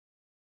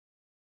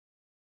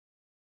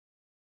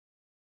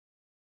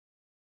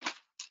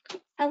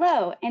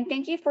Hello, and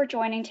thank you for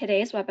joining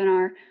today's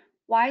webinar,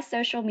 Why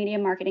Social Media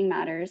Marketing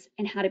Matters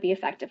and How to Be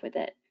Effective with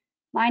It.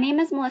 My name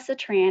is Melissa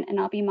Tran, and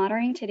I'll be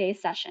moderating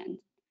today's session.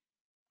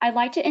 I'd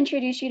like to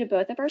introduce you to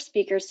both of our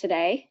speakers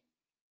today,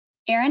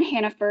 Erin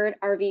Hannaford,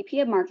 our VP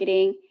of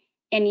Marketing,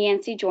 and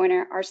Yancey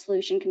Joyner, our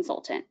Solution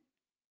Consultant.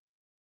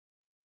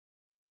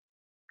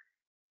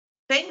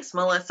 Thanks,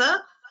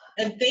 Melissa,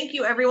 and thank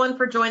you everyone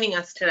for joining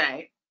us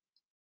today.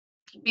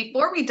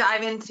 Before we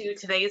dive into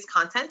today's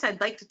content,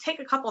 I'd like to take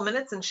a couple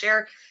minutes and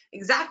share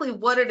exactly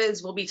what it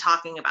is we'll be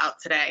talking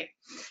about today.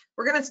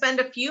 We're going to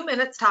spend a few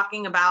minutes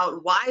talking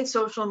about why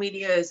social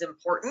media is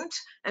important,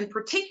 and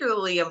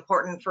particularly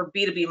important for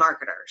B2B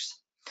marketers.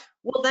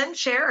 We'll then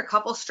share a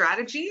couple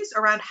strategies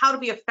around how to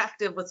be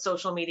effective with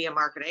social media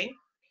marketing.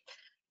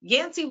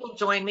 Yancey will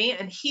join me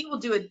and he will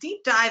do a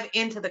deep dive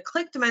into the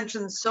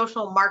ClickDimensions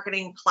social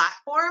marketing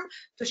platform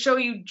to show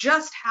you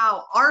just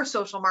how our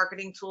social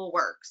marketing tool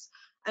works.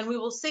 And we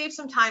will save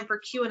some time for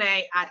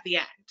Q&A at the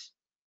end.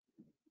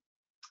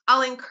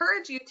 I'll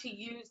encourage you to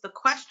use the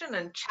question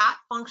and chat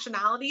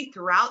functionality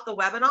throughout the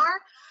webinar.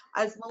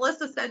 As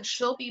Melissa said,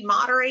 she'll be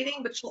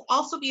moderating, but she'll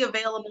also be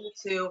available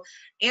to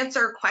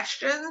answer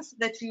questions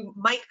that you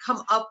might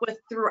come up with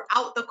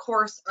throughout the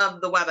course of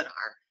the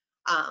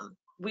webinar.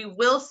 We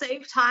will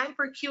save time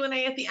for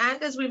Q&A at the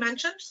end, as we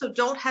mentioned, so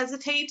don't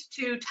hesitate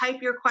to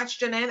type your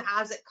question in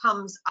as it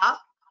comes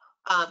up.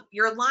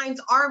 Your lines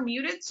are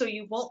muted, so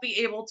you won't be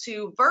able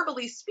to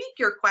verbally speak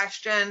your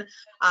question,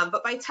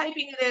 but by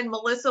typing it in,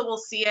 Melissa will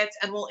see it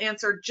and we'll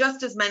answer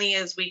just as many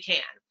as we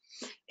can.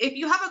 If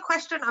you have a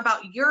question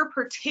about your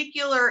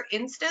particular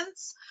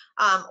instance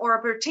or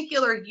a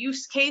particular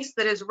use case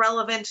that is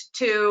relevant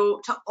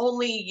to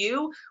only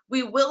you,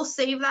 we will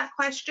save that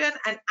question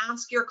and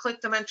ask your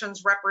ClickDimensions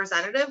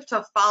representative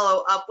to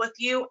follow up with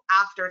you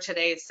after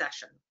today's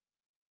session.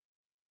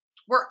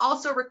 We're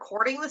also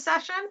recording the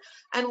session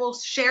and we'll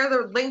share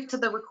the link to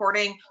the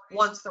recording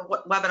once the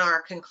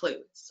webinar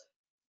concludes.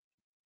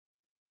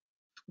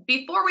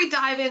 Before we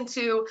dive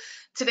into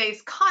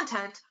today's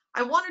content,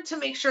 I wanted to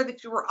make sure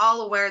that you were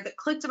all aware that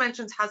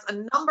ClickDimensions has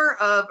a number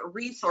of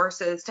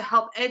resources to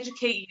help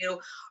educate you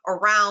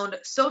around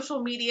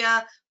social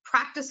media,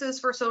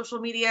 practices for social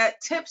media,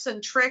 tips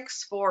and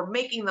tricks for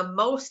making the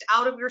most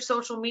out of your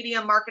social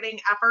media marketing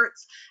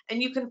efforts.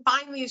 And you can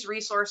find these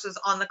resources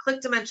on the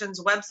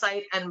ClickDimensions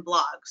website and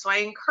blog. So I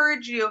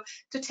encourage you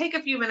to take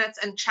a few minutes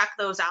and check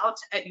those out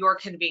at your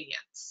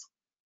convenience.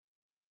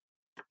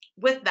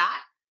 With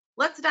that,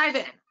 let's dive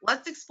in.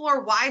 Let's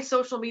explore why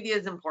social media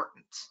is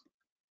important.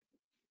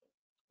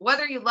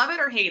 Whether you love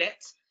it or hate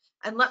it,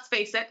 and let's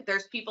face it,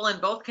 there's people in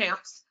both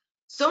camps,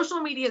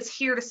 social media is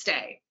here to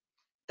stay.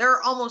 There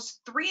are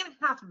almost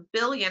 3.5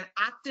 billion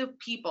active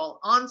people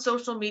on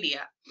social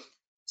media.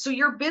 So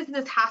your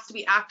business has to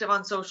be active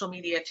on social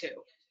media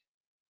too.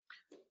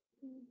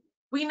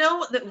 We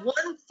know that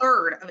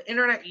 1/3 of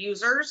internet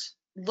users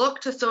look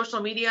to social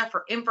media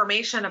for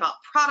information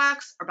about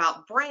products,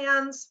 about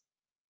brands.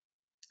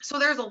 So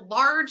there's a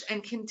large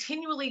and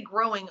continually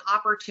growing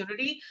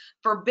opportunity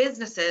for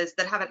businesses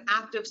that have an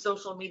active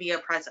social media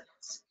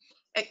presence.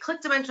 At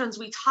ClickDimensions,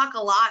 we talk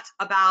a lot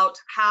about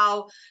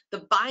how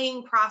the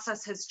buying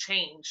process has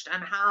changed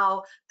and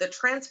how the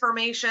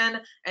transformation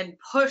and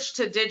push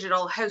to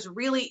digital has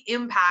really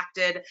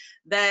impacted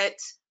that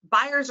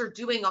buyers are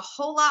doing a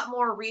whole lot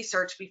more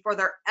research before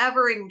they're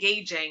ever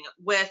engaging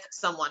with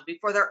someone,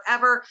 before they're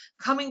ever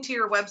coming to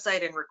your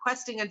website and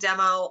requesting a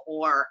demo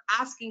or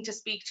asking to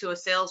speak to a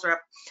sales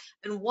rep.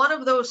 And one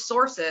of those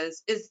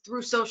sources is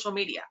through social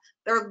media.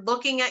 They're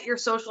looking at your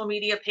social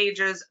media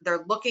pages.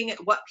 They're looking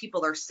at what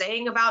people are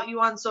saying about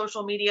you on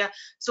social media.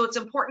 So it's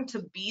important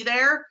to be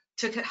there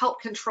to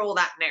help control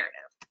that narrative.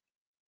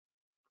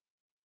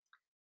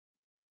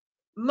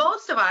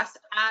 Most of us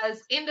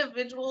as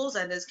individuals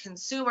and as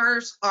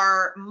consumers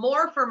are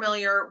more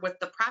familiar with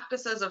the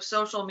practices of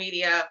social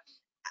media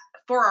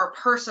for our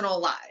personal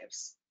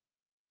lives.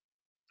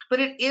 But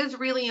it is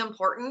really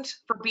important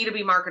for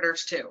B2B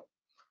marketers too.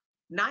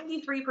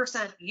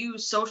 93%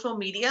 use social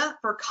media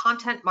for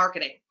content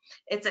marketing.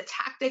 It's a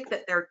tactic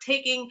that they're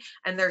taking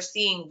and they're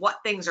seeing what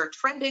things are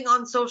trending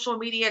on social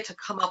media to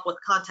come up with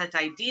content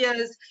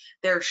ideas.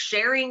 They're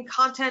sharing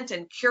content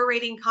and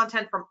curating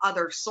content from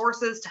other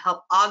sources to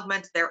help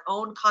augment their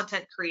own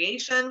content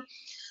creation.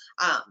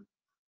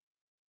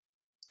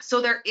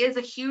 So there is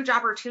a huge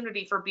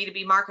opportunity for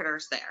B2B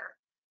marketers there.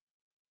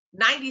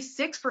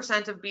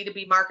 96% of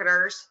B2B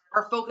marketers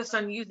are focused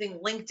on using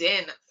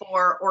LinkedIn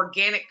for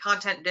organic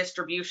content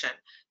distribution.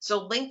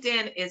 So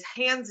LinkedIn is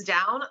hands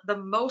down the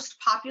most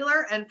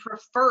popular and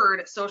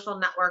preferred social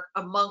network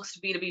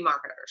amongst B2B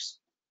marketers.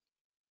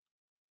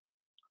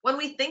 When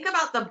we think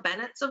about the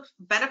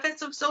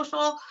benefits of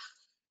social,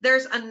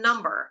 there's a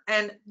number,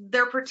 and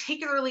they're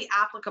particularly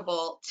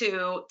applicable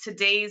to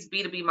today's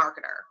B2B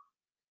marketer.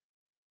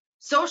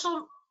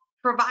 Social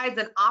provides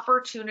an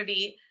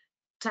opportunity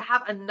to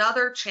have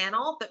another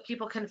channel that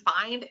people can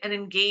find and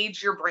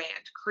engage your brand,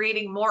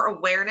 creating more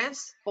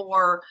awareness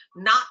for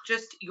not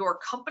just your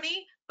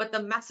company, but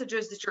the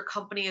messages that your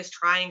company is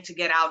trying to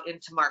get out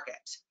into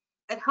market.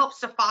 It helps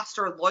to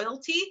foster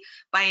loyalty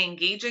by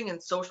engaging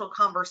in social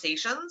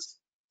conversations.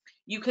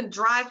 You can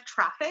drive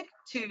traffic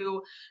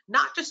to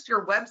not just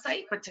your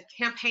website, but to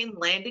campaign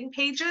landing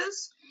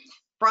pages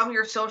from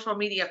your social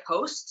media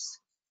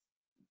posts.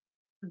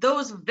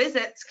 Those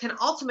visits can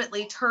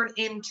ultimately turn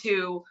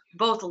into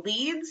both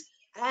leads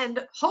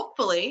and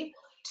hopefully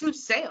to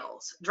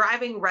sales,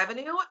 driving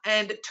revenue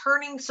and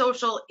turning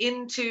social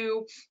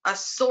into a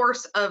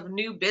source of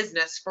new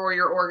business for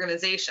your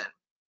organization.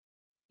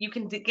 You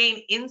can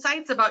gain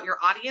insights about your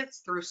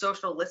audience through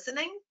social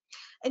listening,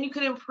 and you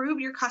can improve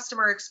your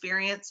customer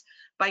experience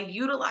by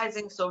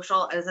utilizing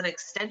social as an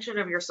extension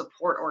of your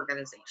support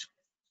organization.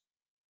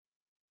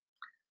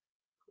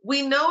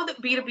 We know that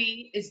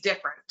B2B is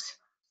different,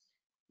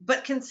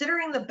 but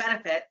considering the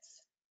benefits,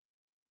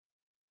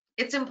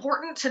 it's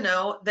important to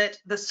know that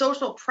the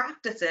social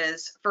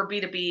practices for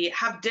B2B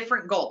have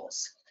different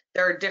goals.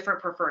 There are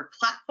different preferred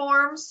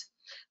platforms.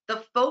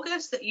 The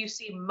focus that you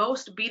see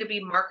most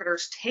B2B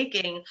marketers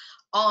taking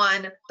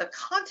on the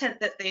content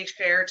that they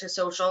share to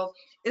social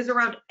is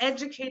around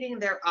educating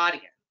their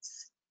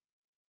audience.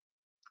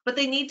 But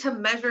they need to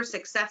measure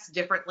success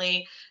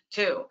differently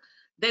too.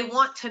 They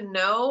want to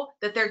know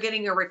that they're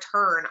getting a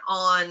return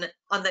on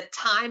the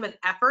time and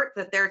effort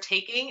that they're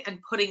taking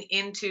and putting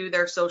into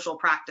their social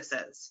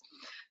practices.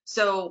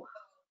 So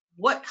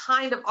what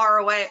kind of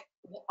ROI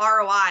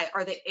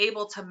are they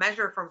able to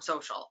measure from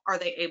social? Are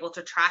they able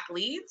to track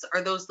leads?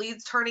 Are those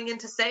leads turning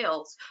into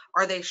sales?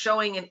 Are they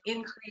showing an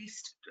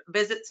increased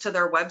visits to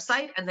their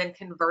website and then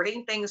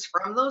converting things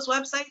from those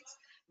websites?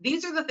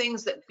 These are the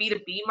things that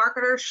B2B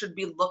marketers should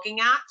be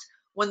looking at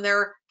when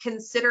they're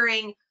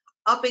considering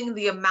upping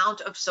the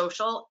amount of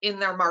social in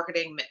their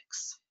marketing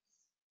mix.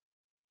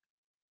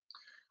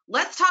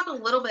 Let's talk a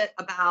little bit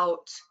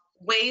about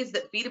ways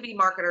that B2B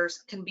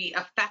marketers can be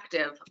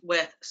effective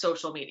with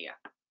social media.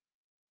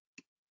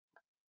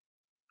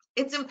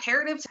 It's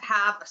imperative to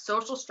have a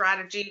social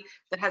strategy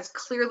that has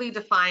clearly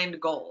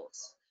defined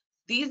goals.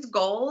 These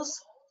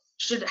goals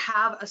should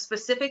have a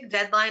specific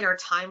deadline or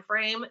time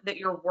frame that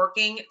you're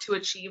working to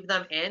achieve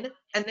them in,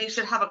 and they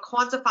should have a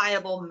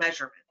quantifiable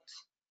measurement.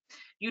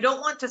 You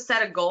don't want to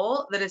set a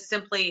goal that is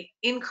simply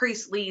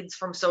increase leads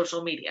from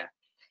social media.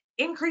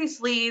 Increase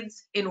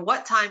leads in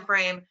what time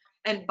frame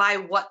and by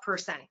what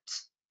percent.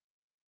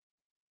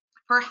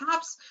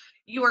 Perhaps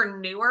you are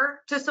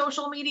newer to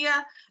social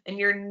media and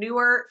you're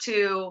newer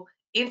to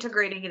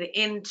integrating it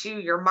into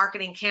your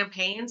marketing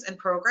campaigns and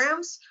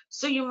programs.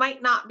 So you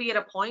might not be at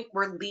a point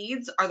where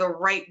leads are the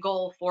right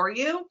goal for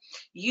you.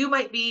 You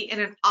might be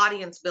in an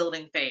audience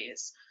building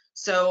phase.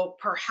 So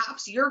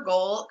perhaps your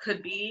goal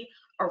could be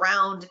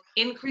around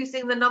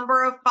increasing the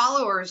number of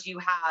followers you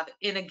have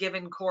in a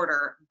given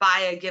quarter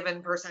by a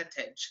given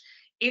percentage,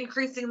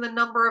 increasing the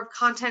number of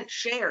content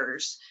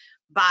shares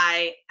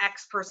by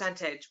X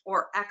percentage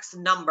or X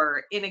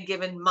number in a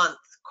given month,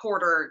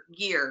 quarter,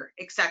 year,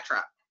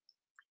 etc.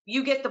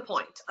 You get the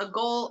point. A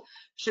goal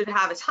should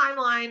have a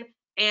timeline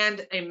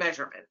and a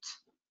measurement.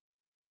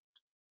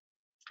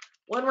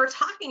 When we're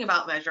talking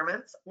about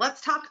measurements,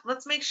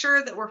 let's make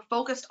sure that we're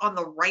focused on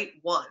the right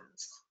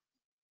ones.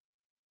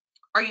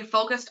 Are you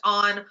focused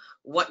on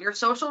what your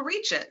social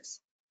reach is?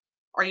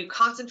 Are you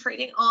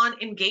concentrating on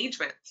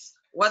engagements?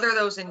 Whether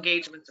those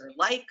engagements are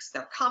likes,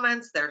 their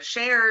comments, their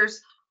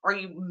shares, are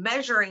you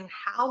measuring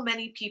how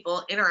many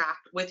people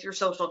interact with your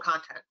social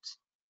content?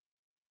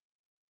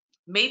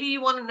 Maybe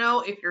you want to know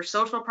if your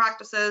social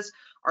practices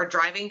are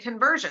driving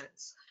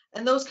conversions.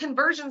 And those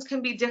conversions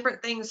can be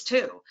different things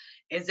too.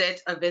 Is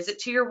it a visit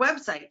to your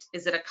website?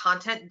 Is it a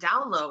content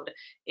download?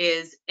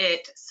 Is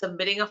it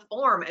submitting a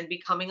form and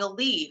becoming a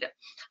lead?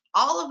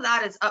 All of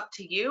that is up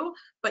to you,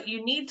 but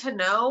you need to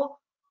know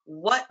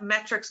what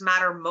metrics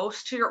matter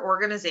most to your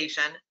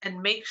organization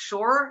and make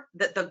sure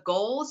that the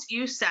goals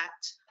you set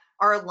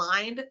are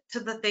aligned to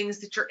the things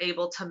that you're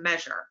able to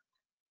measure.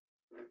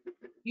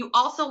 You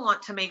also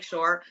want to make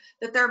sure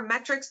that there are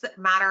metrics that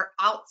matter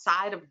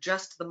outside of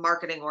just the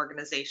marketing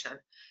organization.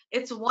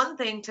 It's one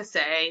thing to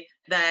say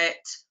that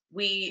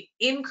we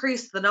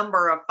increased the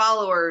number of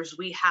followers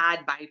we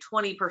had by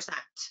 20%,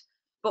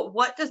 but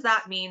what does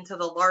that mean to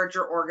the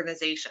larger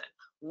organization?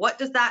 What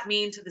does that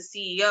mean to the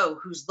CEO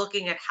who's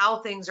looking at how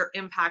things are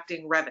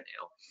impacting revenue?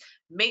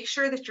 Make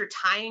sure that you're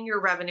tying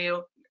your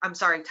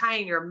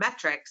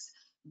metrics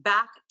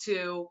back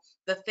to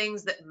the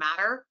things that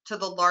matter to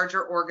the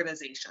larger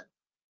organization.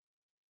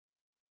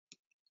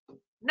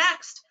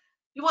 Next,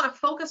 you want to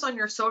focus on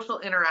your social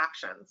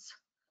interactions.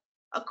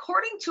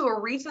 According to a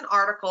recent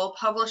article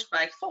published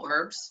by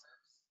Forbes,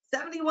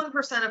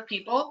 71% of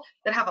people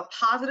that have a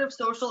positive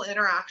social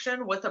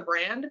interaction with a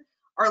brand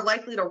are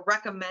likely to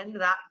recommend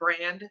that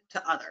brand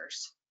to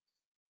others.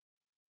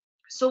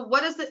 So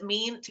what does it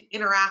mean to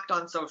interact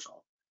on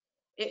social?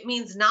 It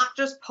means not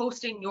just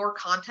posting your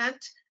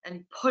content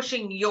and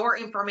pushing your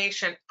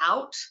information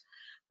out,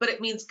 but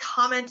it means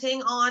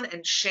commenting on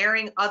and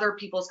sharing other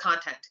people's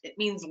content. It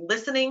means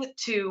listening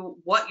to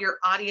what your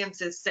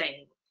audience is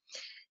saying.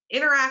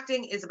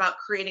 Interacting is about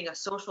creating a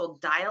social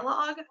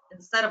dialogue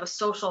instead of a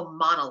social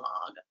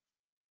monologue.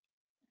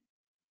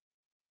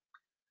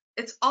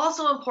 It's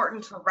also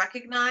important to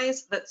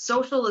recognize that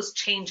social is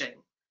changing.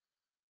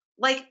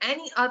 Like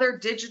any other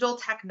digital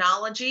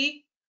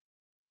technology,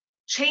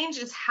 change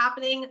is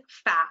happening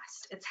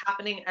fast. It's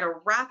happening at a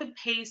rapid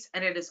pace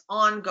and it is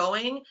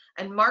ongoing,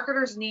 and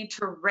marketers need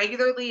to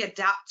regularly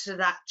adapt to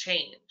that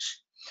change.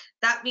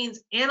 That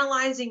means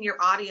analyzing your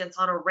audience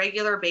on a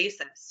regular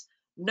basis,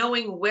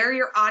 knowing where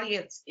your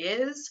audience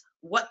is,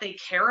 what they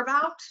care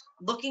about,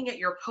 looking at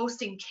your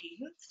posting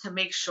cadence to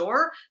make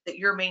sure that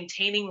you're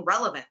maintaining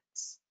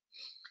relevance.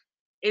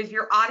 Is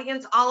your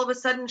audience all of a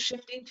sudden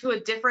shifting to a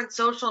different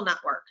social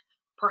network?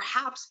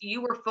 Perhaps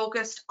you were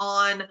focused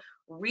on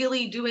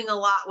really doing a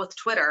lot with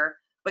Twitter,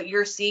 but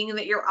you're seeing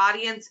that your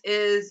audience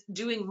is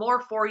doing more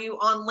for you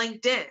on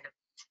LinkedIn.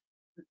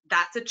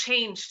 That's a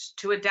change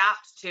to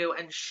adapt to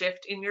and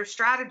shift in your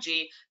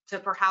strategy to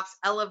perhaps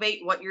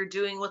elevate what you're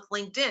doing with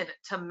LinkedIn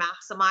to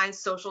maximize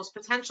social's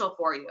potential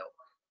for you.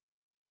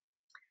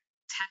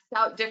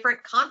 Test out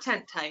different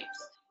content types.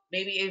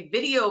 Maybe a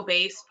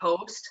video-based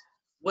post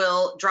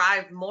will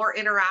drive more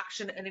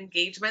interaction and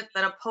engagement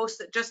than a post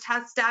that just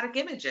has static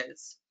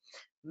images.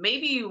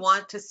 Maybe you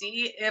want to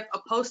see if a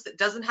post that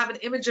doesn't have an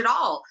image at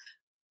all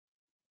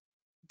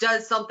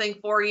does something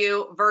for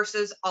you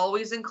versus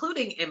always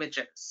including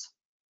images.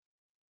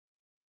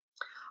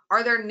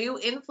 Are there new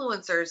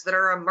influencers that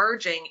are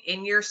emerging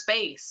in your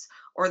space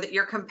or that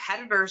your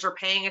competitors are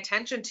paying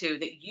attention to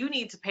that you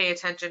need to pay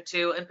attention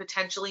to and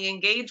potentially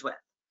engage with?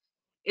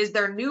 Is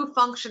there new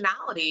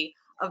functionality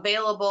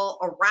available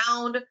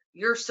around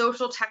your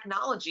social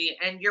technology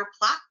and your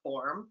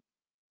platform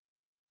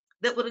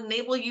that would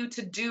enable you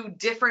to do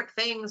different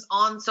things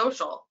on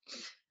social?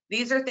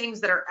 These are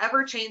things that are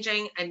ever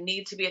changing and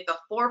need to be at the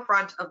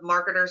forefront of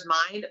marketers'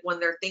 mind when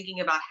they're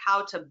thinking about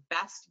how to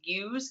best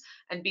use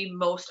and be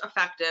most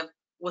effective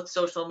with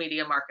social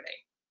media marketing.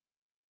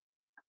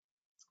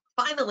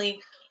 Finally,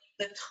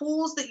 the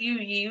tools that you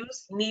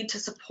use need to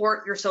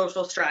support your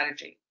social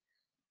strategy.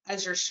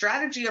 As your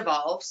strategy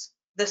evolves,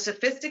 the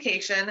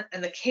sophistication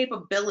and the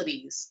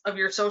capabilities of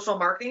your social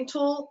marketing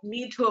tool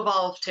need to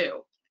evolve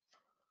too.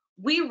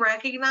 We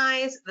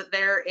recognize that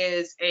there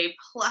is a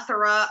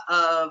plethora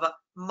of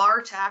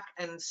MarTech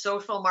and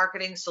social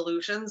marketing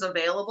solutions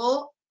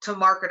available to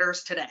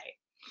marketers today.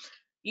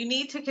 You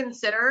need to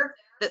consider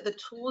that the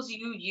tools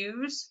you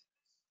use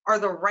are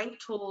the right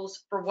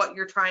tools for what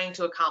you're trying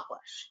to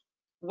accomplish.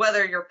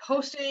 Whether you're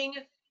posting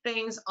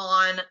things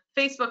on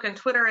Facebook and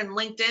Twitter and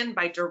LinkedIn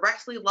by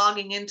directly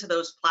logging into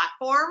those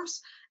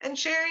platforms and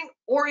sharing,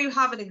 or you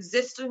have an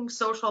existing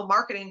social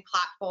marketing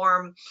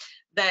platform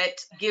that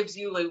gives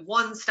you a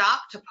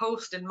one-stop to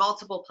post in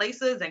multiple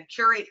places and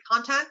curate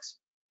content,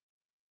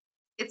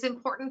 it's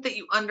important that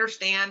you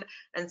understand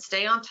and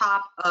stay on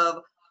top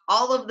of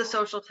all of the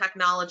social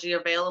technology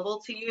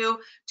available to you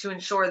to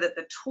ensure that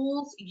the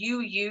tools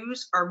you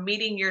use are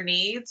meeting your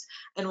needs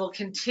and will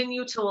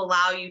continue to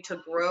allow you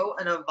to grow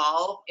and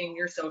evolve in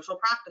your social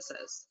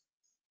practices.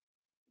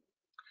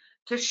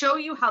 To show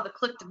you how the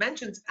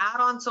ClickDimensions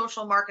add-on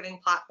social marketing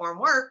platform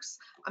works,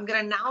 I'm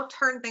going to now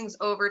turn things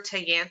over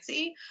to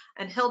Yancey,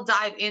 and he'll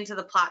dive into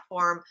the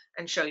platform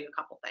and show you a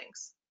couple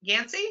things.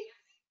 Yancey?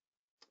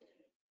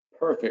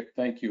 Perfect.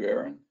 Thank you,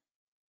 Erin.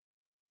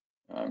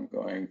 I'm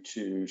going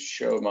to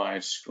show my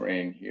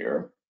screen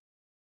here.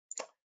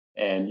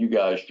 And you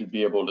guys should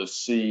be able to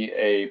see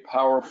a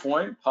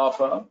PowerPoint pop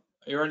up.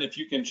 Erin, if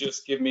you can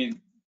just give me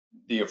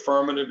the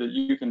affirmative that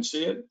you can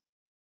see it.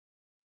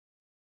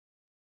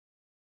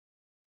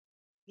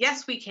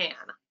 Yes, we can.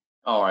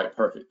 All right,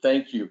 perfect.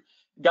 Thank you.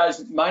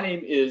 Guys, my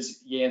name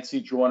is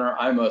Yancey Joyner.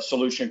 I'm a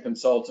solution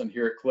consultant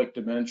here at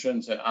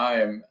ClickDimensions, and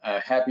I am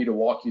happy to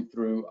walk you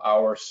through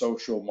our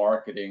social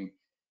marketing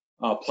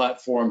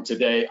platform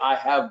today. I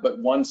have but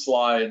one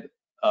slide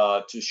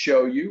to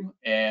show you,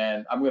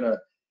 and I'm going to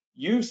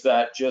use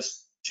that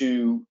just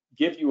to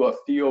give you a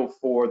feel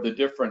for the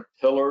different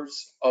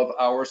pillars of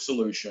our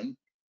solution.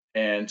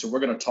 And so we're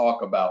going to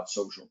talk about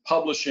social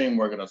publishing,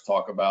 we're going to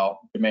talk about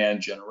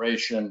demand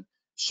generation,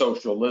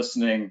 social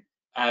listening,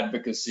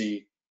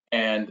 advocacy,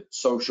 and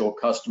social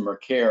customer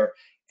care.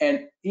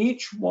 And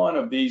each one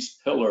of these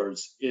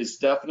pillars is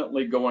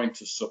definitely going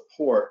to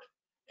support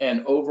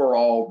an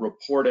overall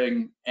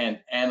reporting and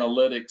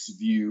analytics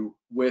view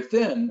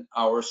within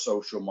our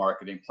social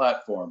marketing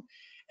platform.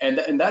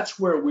 And that's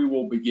where we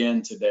will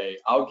begin today.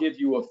 I'll give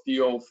you a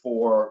feel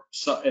for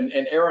some,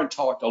 and Erin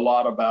talked a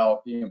lot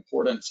about the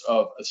importance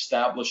of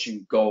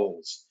establishing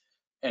goals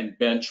and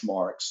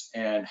benchmarks,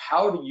 and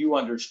how do you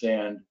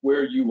understand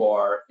where you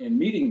are in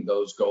meeting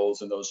those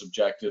goals and those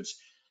objectives.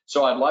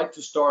 So I'd like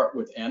to start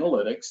with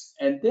analytics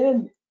and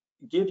then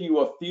give you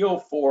a feel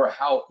for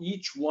how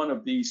each one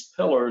of these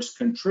pillars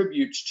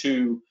contributes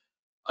to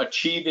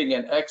achieving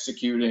and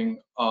executing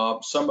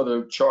some of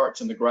the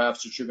charts and the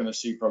graphs that you're going to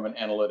see from an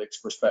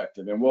analytics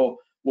perspective. And we'll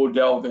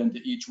delve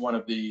into each one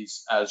of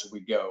these as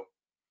we go.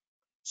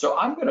 So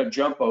I'm going to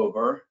jump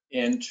over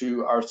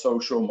into our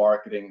social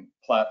marketing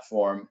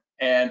platform,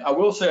 And I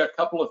will say a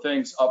couple of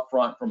things up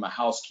front from a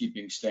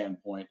housekeeping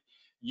standpoint.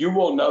 You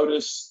will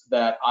notice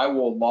that I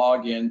will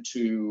log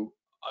into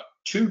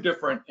two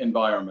different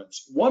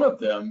environments. One of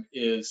them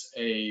is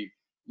a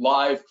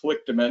live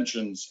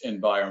ClickDimensions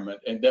environment,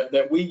 and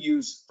that we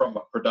use from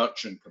a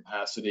production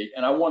capacity.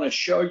 And I want to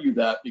show you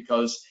that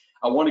because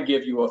I want to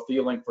give you a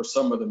feeling for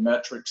some of the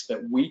metrics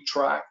that we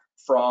track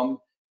from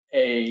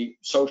a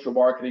social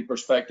marketing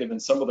perspective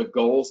and some of the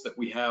goals that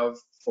we have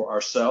for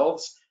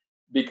ourselves,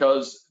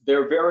 because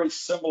they're very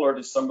similar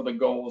to some of the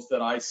goals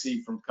that I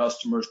see from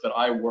customers that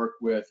I work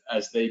with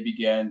as they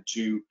begin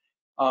to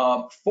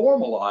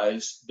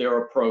formalize their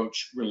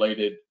approach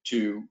related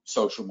to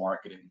social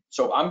marketing.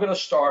 So I'm going to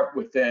start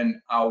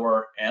within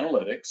our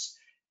analytics,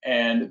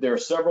 and there are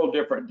several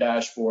different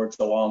dashboards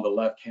along the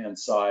left-hand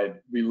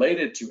side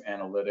related to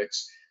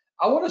analytics.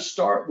 I want to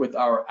start with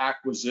our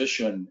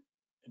acquisition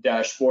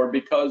dashboard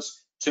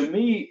because to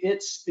me,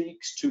 it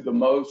speaks to the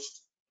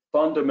most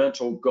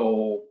fundamental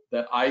goal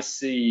that I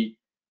see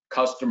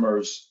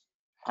customers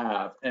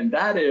have, and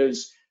that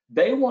is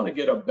they want to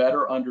get a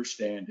better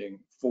understanding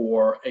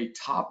for a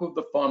top of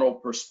the funnel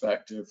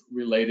perspective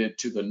related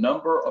to the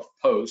number of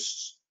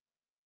posts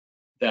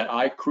that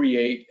I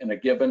create in a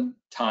given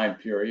time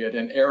period.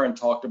 And Aaron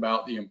talked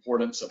about the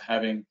importance of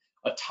having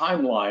a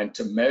timeline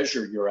to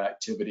measure your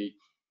activity.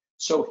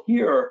 So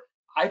here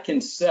I can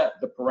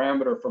set the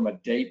parameter from a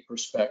date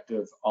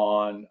perspective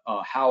on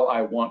how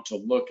I want to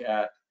look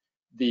at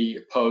the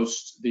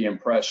posts, the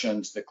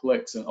impressions, the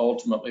clicks, and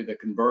ultimately the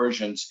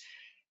conversions.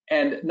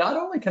 And not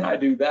only can I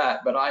do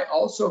that, but I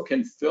also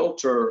can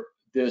filter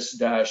this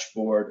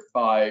dashboard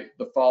by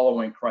the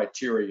following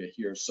criteria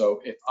here.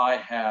 So if I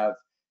have,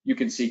 you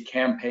can see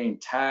campaign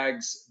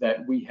tags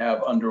that we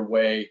have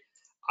underway.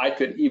 I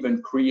could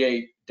even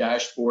create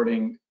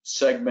dashboarding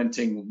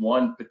segmenting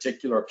one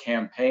particular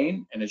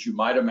campaign. And as you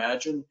might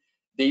imagine,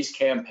 these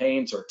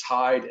campaigns are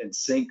tied and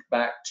sync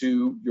back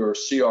to your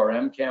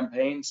CRM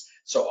campaigns.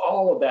 So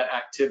all of that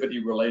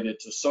activity related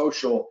to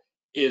social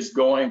is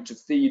going to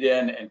feed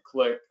in and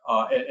click,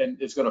 and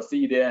it's going to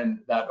feed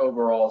in that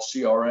overall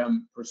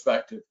CRM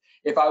perspective.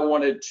 If I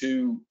wanted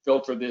to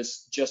filter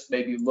this, just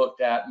maybe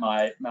looked at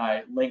my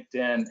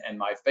LinkedIn and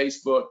my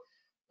Facebook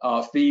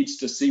feeds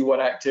to see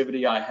what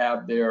activity I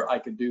have there, I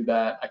could do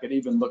that. I could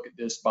even look at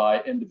this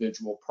by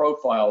individual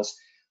profiles.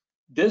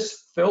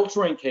 This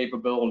filtering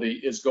capability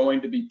is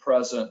going to be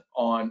present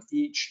on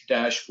each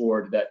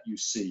dashboard that you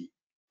see.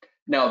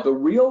 Now, the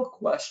real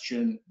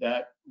question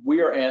that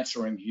we are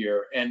answering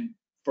here, and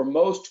for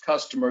most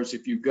customers,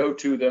 if you go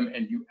to them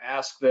and you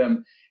ask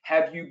them,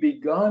 have you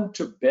begun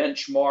to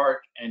benchmark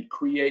and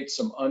create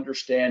some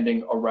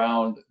understanding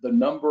around the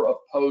number of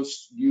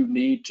posts you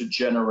need to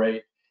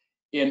generate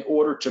in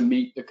order to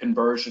meet the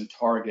conversion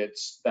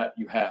targets that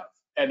you have?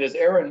 And as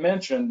Aaron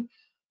mentioned,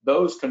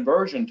 those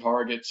conversion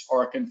targets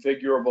are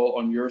configurable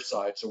on your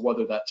side. So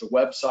whether that's a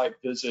website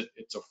visit,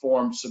 it's a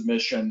form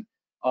submission,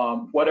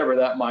 whatever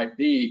that might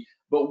be,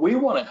 but we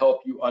want to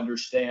help you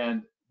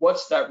understand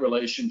what's that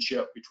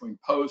relationship between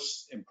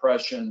posts,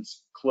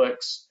 impressions,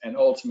 clicks, and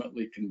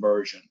ultimately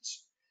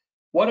conversions.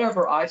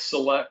 Whatever I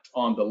select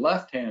on the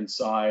left-hand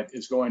side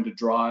is going to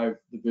drive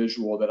the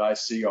visual that I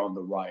see on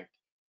the right.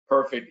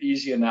 Perfect,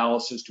 easy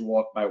analysis to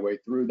walk my way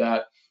through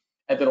that.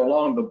 And then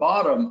along the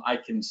bottom, I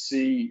can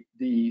see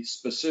the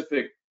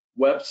specific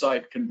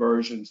website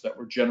conversions that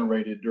were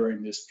generated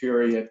during this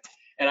period.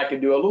 And I can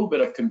do a little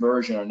bit of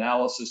conversion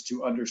analysis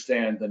to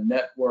understand the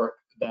network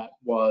that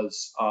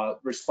was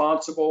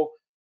responsible,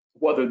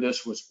 whether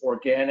this was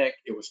organic,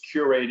 it was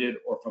curated,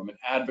 or from an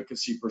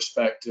advocacy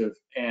perspective,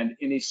 and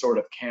any sort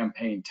of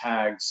campaign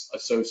tags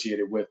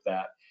associated with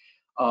that.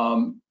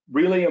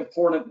 Really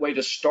important way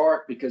to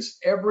start, because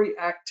every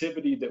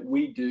activity that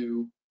we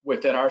do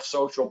within our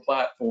social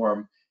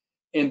platform,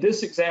 in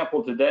this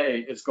example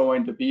today, is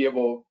going to be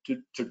able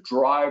to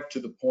drive to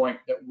the point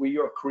that we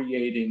are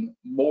creating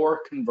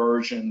more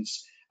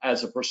conversions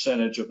as a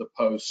percentage of the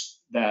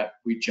posts that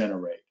we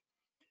generate.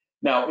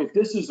 Now, if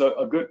this is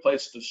a good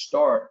place to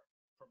start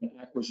from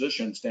an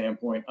acquisition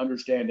standpoint,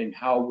 understanding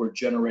how we're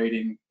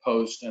generating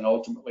posts and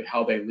ultimately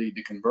how they lead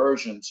to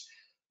conversions,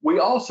 we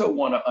also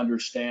want to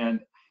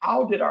understand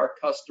how did our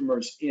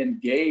customers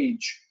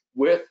engage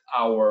with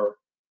our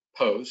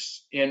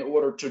posts in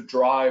order to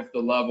drive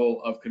the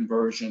level of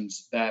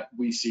conversions that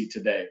we see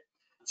today.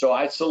 So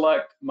I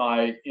select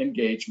my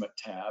engagement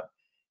tab,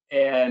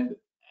 and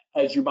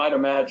as you might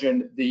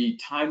imagine, the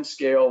time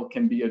scale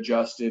can be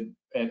adjusted,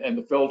 and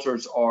the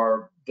filters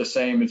are the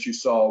same as you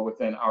saw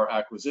within our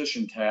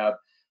acquisition tab.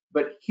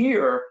 But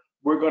here,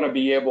 we're going to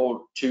be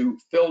able to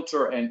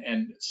filter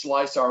and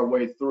slice our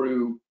way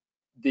through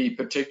the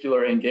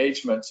particular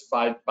engagements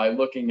by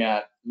looking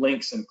at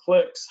links and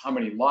clicks, how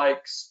many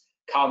likes,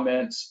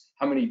 comments,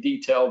 how many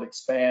detailed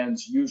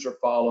expands, user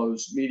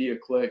follows, media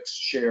clicks,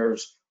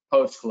 shares,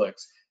 post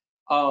clicks.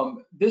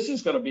 This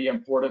is going to be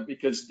important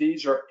because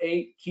these are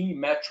 8 key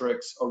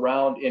metrics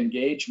around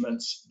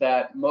engagements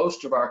that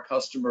most of our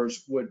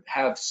customers would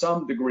have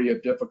some degree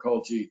of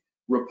difficulty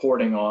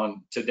reporting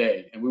on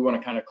today. And we want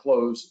to kind of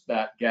close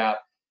that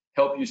gap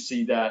help you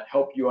see that,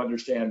 help you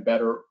understand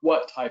better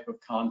what type of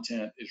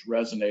content is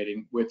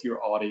resonating with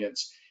your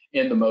audience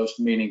in the most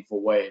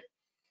meaningful way.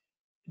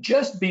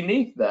 Just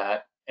beneath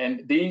that,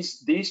 and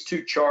these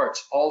two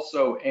charts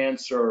also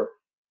answer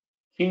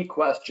key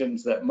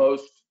questions that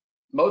most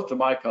of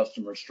my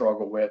customers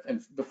struggle with.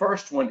 And the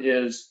first one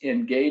is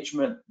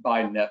engagement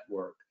by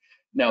network.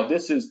 Now,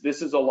 this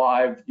is a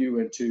live view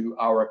into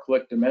our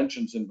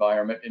ClickDimensions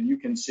environment, and you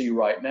can see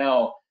right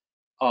now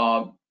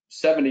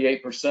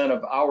 78%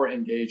 of our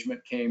engagement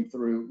came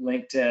through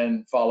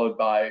LinkedIn, followed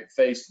by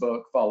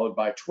Facebook, followed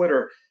by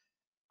Twitter.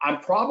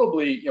 I'm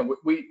probably, you know,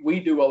 we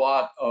do a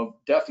lot of,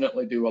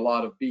 definitely do a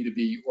lot of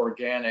B2B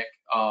organic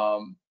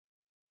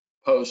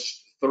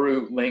posts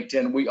through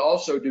LinkedIn. We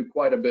also do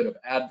quite a bit of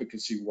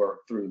advocacy work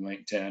through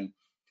LinkedIn,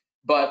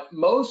 but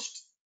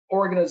most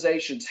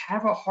organizations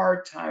have a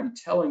hard time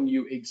telling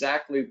you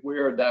exactly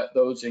where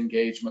those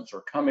engagements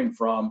are coming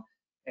from,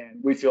 and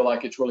we feel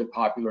like it's really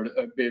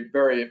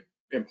very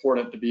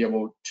important to be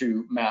able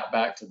to map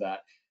back to that.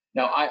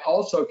 Now, I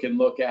also can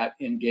look at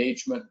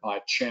engagement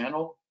by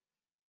channel.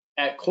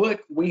 At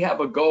Click, we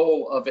have a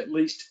goal of at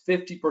least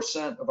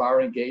 50% of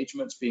our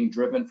engagements being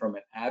driven from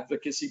an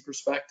advocacy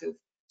perspective.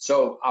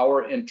 So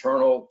our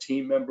internal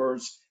team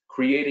members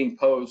creating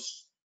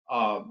posts,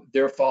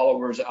 their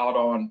followers out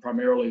on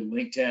primarily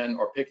LinkedIn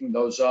are picking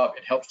those up.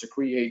 It helps to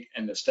create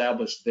and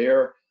establish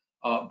their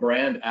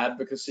brand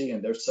advocacy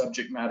and their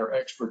subject matter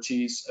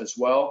expertise as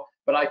well.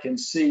 But I can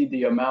see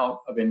the amount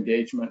of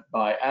engagement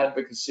by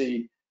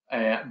advocacy,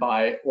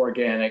 by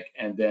organic,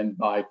 and then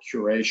by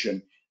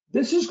curation.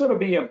 This is going to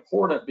be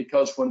important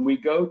because when we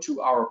go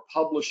to our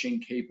publishing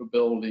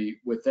capability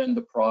within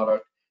the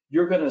product,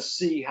 you're going to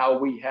see how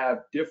we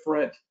have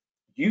different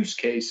use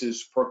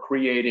cases for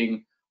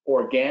creating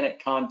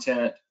organic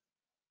content,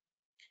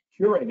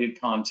 curated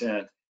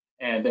content,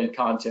 and then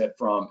content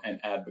from an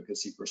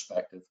advocacy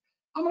perspective.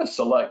 I'm going to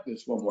select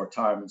this one more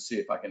time and see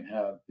if I can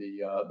have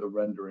the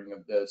rendering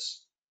of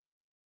this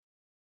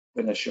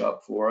finish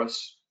up for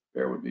us.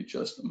 Bear with me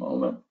just a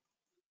moment.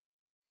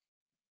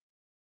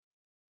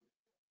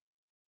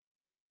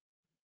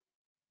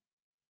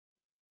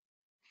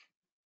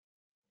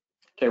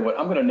 Okay,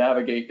 I'm going to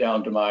navigate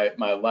down to my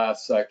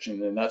last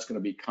section, and that's going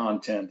to be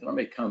content. And I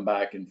may come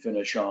back and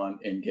finish on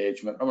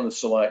engagement. I'm going to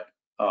select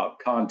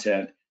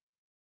content.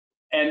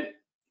 And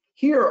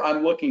here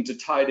I'm looking to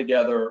tie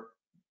together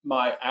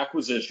my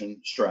acquisition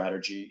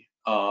strategy,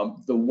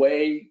 the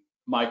way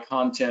my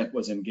content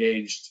was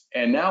engaged,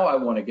 and now I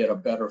want to get a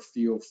better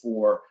feel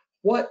for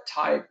what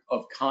type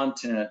of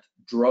content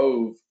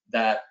drove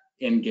that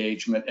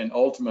engagement and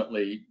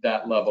ultimately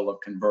that level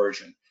of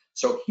conversion.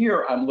 So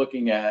here I'm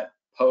looking at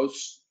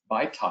posts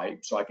by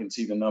type, so I can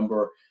see the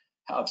number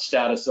of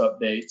status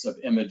updates, of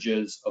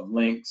images, of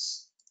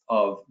links,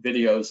 of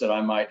videos that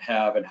I might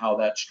have and how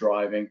that's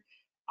driving.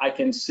 I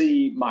can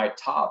see my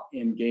top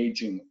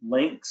engaging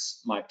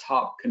links, my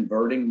top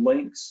converting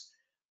links.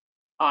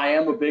 I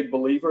am a big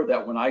believer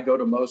that when I go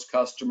to most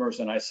customers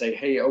and I say,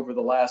 hey, over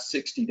the last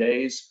 60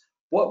 days,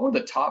 what were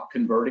the top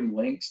converting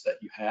links that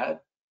you had?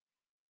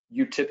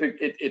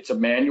 It's a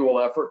manual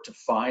effort to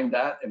find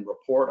that and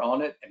report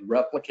on it and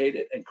replicate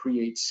it and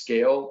create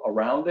scale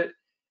around it.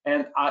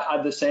 And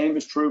the same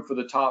is true for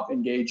the top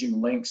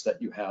engaging links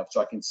that you have.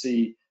 So I can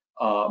see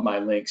my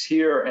links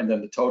here and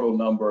then the total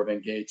number of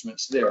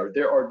engagements there.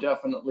 There are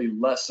definitely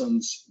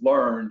lessons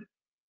learned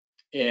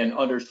in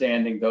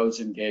understanding those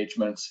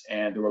engagements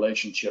and the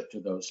relationship to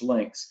those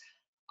links.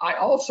 I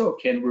also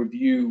can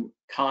review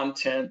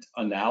content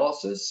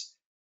analysis.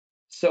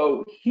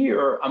 So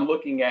here I'm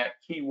looking at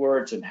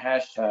keywords and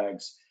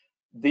hashtags.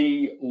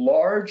 The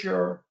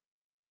larger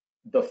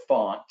the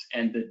font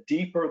and the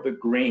deeper the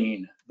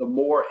green, the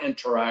more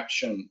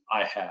interaction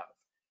I have.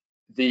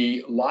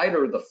 The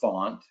lighter the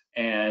font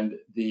and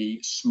the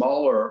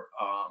smaller,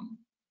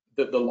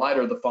 the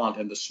lighter the font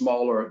and the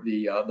smaller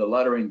the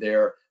lettering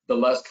there, the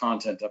less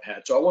content I've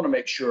had. So I want to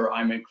make sure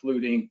I'm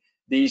including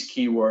these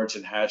keywords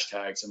and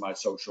hashtags in my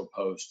social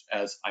post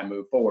as I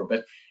move forward,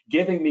 but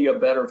giving me a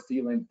better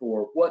feeling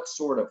for what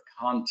sort of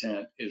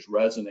content is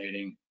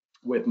resonating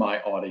with my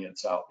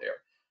audience out there.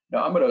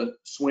 Now I'm going to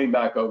swing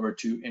back over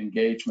to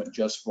engagement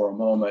just for a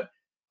moment.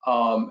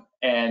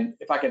 And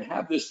if I can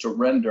have this to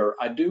render,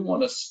 I do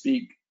want to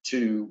speak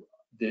to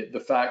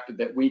the fact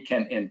that we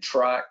can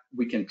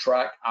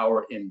track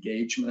our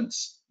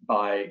engagements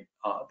by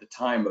the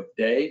time of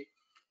day.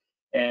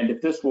 And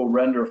if this will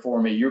render for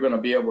me, you're going to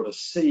be able to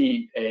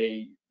see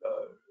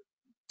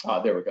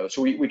there we go.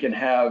 So we can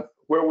have,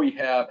 where we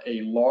have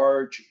a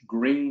large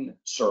green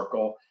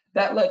circle,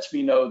 that lets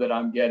me know that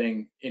I'm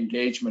getting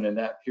engagement in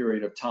that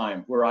period of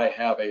time. Where I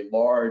have a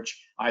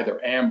large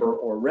either amber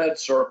or red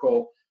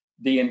circle,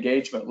 the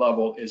engagement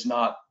level is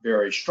not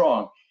very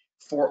strong.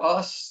 For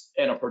us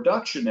in a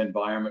production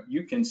environment,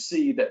 you can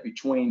see that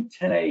between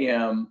 10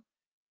 a.m.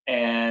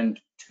 and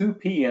 2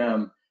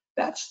 p.m.,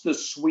 that's the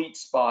sweet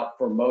spot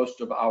for most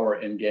of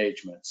our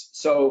engagements.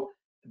 So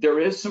there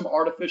is some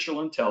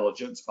artificial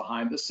intelligence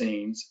behind the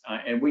scenes,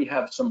 and we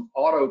have some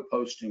auto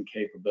posting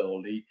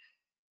capability.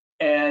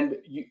 And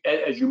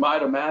as you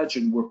might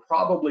imagine, we're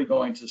probably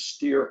going to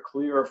steer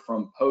clear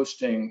from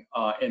posting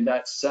in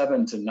that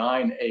 7 to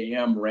 9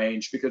 a.m.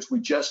 range because we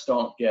just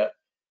don't get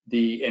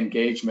the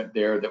engagement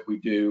there that we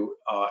do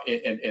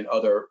in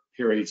other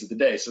periods of the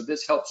day. So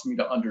this helps me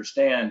to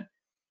understand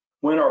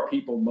when are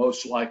people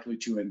most likely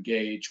to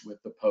engage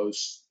with the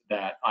posts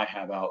that I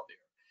have out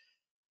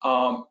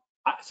there.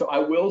 So I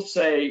will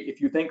say,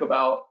 if you think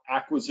about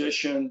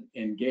acquisition,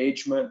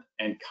 engagement,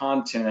 and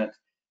content,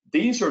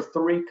 these are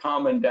three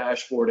common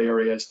dashboard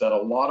areas that a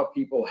lot of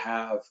people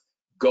have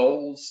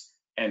goals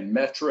and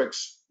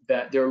metrics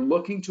that they're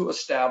looking to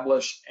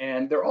establish,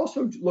 and they're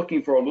also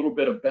looking for a little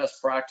bit of best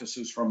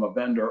practices from a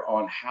vendor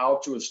on how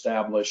to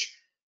establish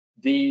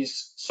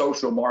these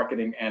social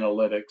marketing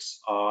analytics.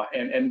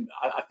 And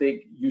I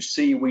think you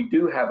see we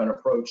do have an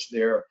approach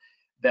there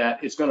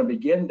that is going to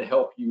begin to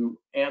help you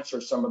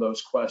answer some of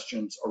those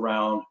questions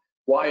around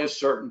why is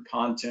certain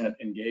content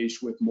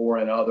engaged with more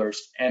than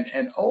others,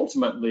 and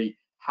ultimately,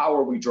 how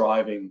are we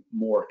driving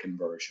more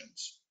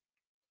conversions?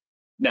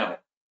 Now,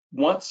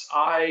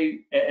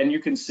 and you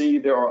can see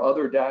there are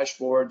other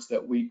dashboards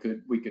that we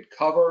could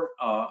cover.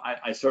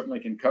 I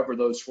certainly can cover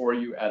those for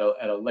you at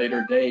a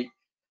later date.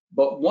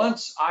 But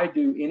once I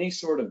do any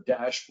sort of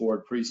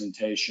dashboard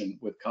presentation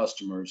with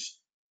customers,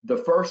 the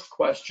first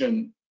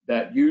question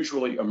that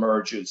usually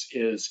emerges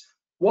is,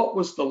 what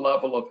was the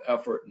level of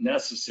effort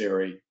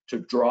necessary to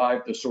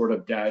drive the sort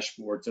of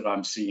dashboards that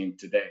I'm seeing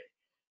today?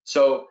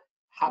 So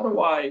how do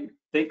I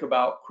think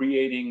about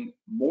creating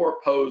more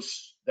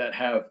posts that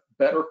have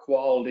better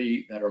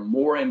quality, that are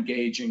more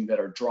engaging, that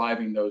are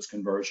driving those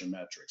conversion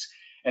metrics?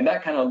 And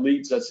that kind of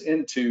leads us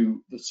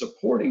into the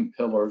supporting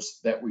pillars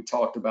that we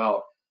talked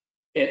about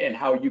and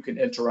how you can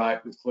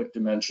interact with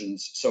ClickDimensions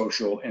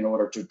social in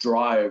order to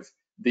drive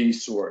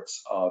these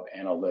sorts of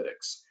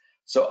analytics.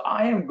 So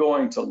I am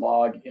going to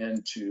log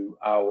into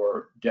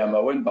our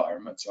demo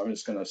environment. So I'm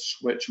just going to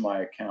switch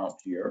my account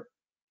here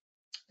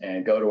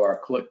and go to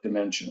our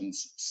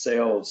ClickDimensions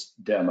sales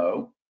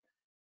demo.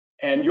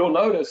 And you'll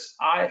notice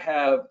I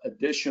have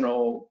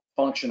additional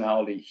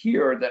functionality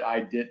here that I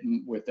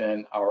didn't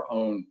within our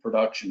own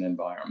production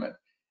environment.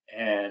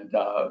 And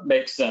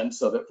makes sense,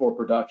 so that for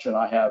production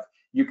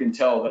you can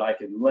tell that I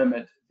can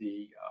limit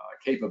the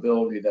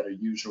capability that a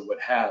user would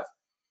have.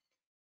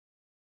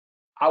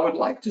 I would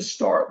like to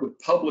start with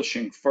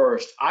publishing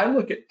first. I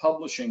look at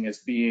publishing as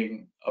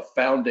being a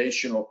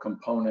foundational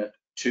component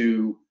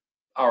to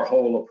our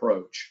whole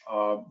approach.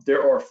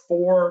 There are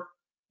 4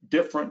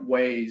 different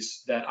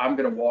ways that I'm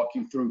going to walk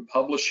you through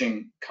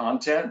publishing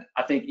content.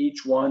 I think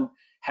each one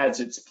has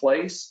its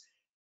place,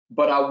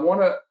 but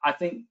I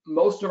think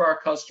most of our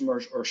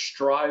customers are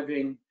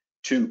striving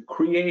to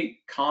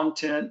create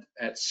content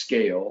at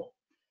scale,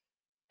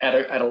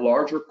 at a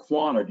larger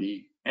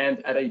quantity,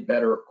 and at a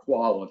better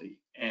quality.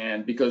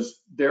 And because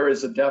there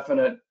is a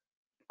definite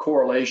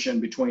correlation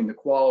between the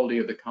quality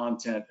of the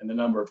content and the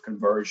number of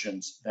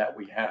conversions that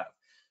we have.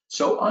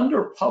 So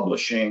under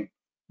publishing,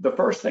 the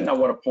first thing I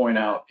want to point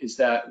out is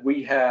that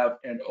we have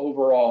an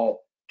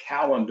overall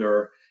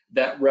calendar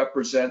that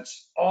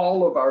represents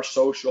all of our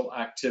social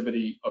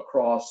activity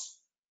across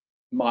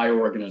my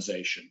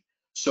organization.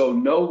 So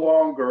no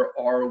longer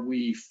are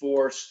we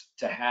forced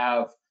to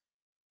have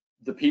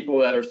the people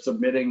that are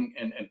submitting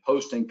and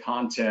posting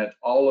content,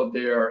 all of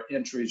their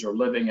entries are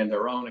living in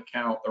their own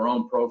account, their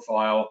own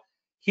profile.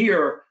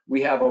 Here,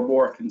 we have a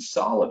more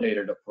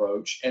consolidated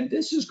approach, and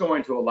this is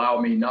going to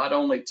allow me not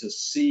only to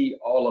see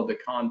all of the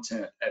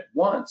content at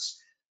once,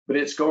 but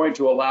it's going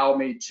to allow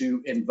me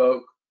to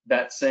invoke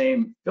that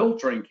same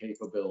filtering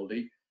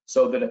capability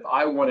so that if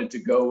I wanted to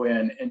go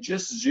in and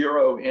just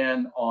zero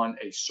in on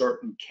a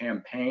certain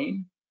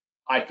campaign,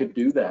 I could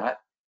do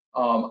that.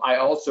 I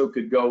also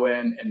could go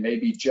in and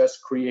maybe just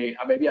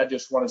maybe I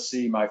just want to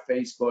see my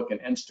Facebook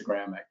and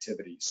Instagram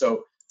activity.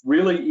 So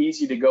really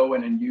easy to go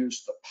in and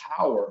use the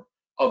power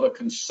of a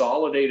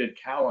consolidated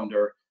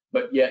calendar,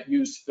 but yet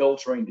use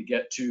filtering to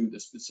get to the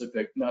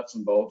specific nuts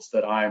and bolts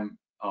that I'm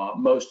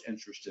most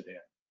interested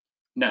in.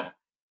 Now,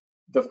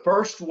 the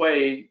first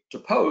way to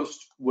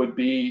post would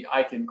be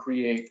I can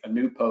create a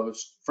new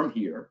post from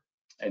here,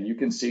 and you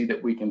can see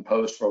that we can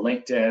post for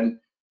LinkedIn,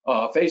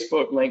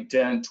 Facebook,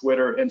 LinkedIn,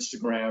 Twitter,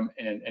 Instagram,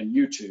 and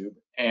YouTube,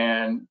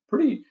 and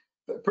pretty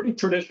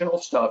traditional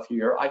stuff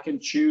here. I can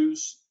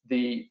choose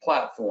the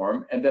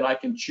platform, and then I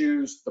can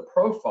choose the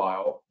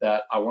profile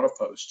that I want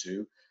to post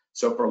to.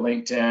 So for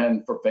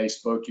LinkedIn, for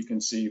Facebook, you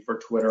can see for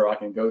Twitter, I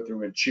can go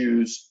through and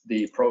choose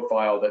the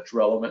profile that's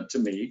relevant to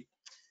me.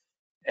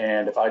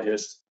 And if I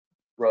just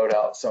wrote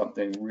out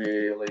something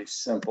really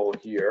simple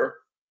here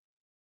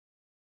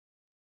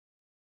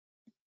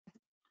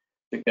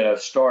to get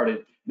us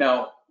started.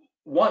 Now,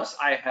 once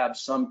I have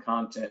some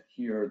content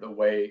here the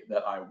way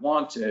that I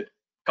want it,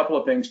 a couple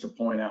of things to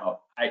point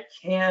out. I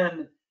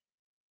can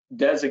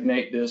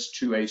designate this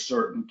to a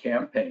certain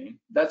campaign.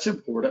 That's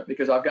important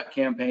because I've got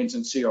campaigns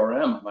in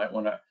CRM I might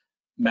want to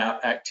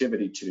map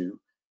activity to.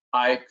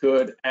 I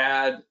could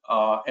add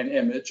an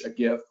image, a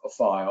GIF, a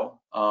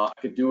file. I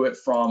could do it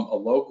from a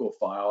local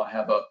file. I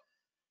have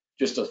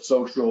just a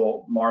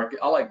social market.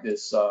 I like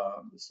this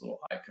this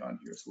little icon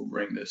here, so we'll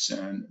bring this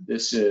in.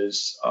 This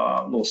is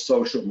a little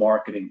social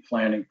marketing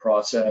planning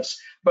process,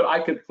 but I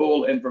could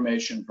pull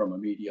information from a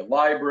media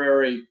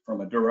library,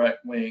 from a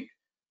direct link,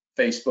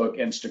 Facebook,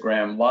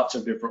 Instagram, lots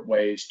of different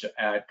ways to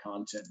add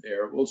content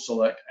there. We'll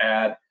select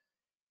add,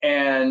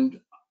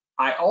 and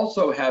I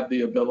also have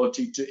the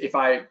ability to, if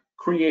I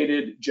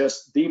created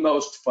just the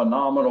most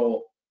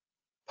phenomenal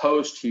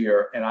post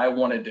here and I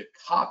wanted to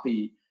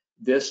copy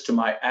this to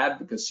my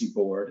advocacy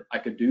board, I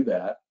could do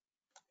that.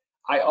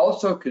 I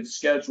also could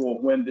schedule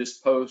when this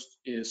post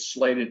is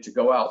slated to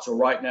go out. So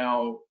right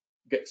now,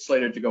 get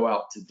slated to go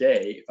out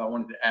today. If I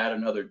wanted to add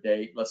another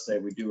date, let's say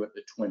we do it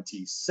the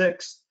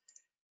 26th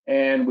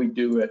and we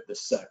do it the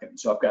 2nd.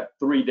 So I've got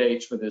 3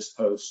 dates for this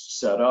post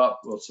set up.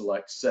 We'll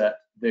select set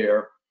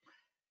there.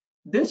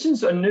 This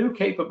is a new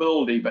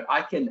capability, but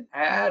I can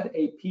add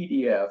a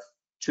PDF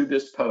to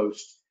this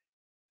post.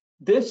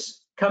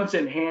 This comes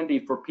in handy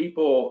for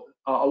people.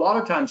 A lot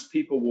of times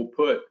people will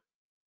put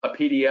a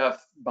PDF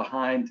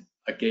behind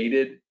a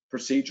gated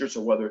procedure.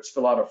 So whether it's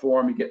fill out a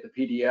form, you get the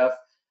PDF.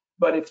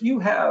 But if you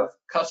have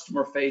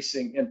customer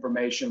facing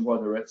information,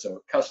 whether it's a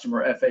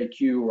customer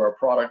FAQ or a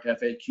product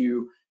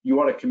FAQ, you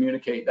want to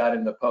communicate that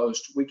in the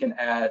post, we can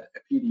add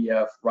a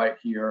PDF right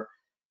here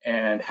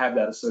and have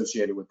that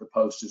associated with the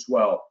post as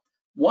well.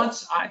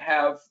 Once I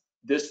have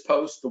this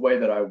post the way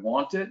that I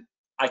want it,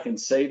 I can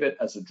save it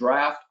as a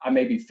draft. I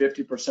may be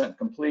 50%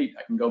 complete.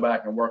 I can go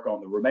back and work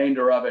on the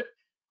remainder of it.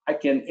 I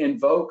can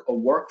invoke a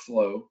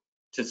workflow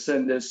to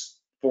send this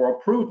for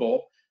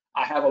approval.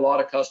 I have a lot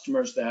of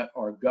customers that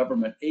are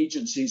government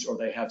agencies or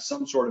they have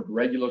some sort of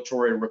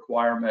regulatory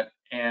requirement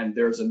and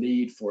there's a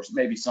need for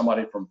maybe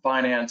somebody from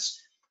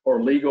finance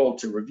or legal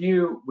to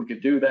review. We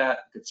could do that,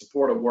 could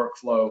support a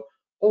workflow,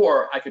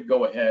 or I could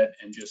go ahead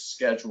and just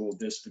schedule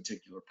this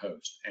particular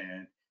post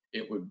and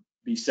it would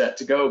be set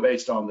to go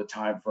based on the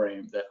time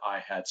frame that I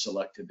had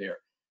selected there.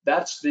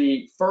 That's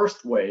the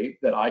first way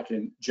that I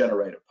can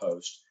generate a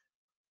post.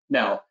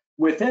 Now,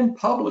 within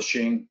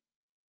publishing,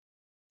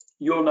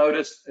 you'll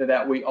notice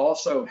that we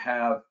also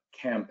have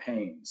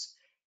campaigns.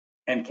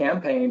 And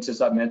campaigns,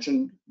 as I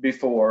mentioned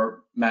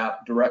before,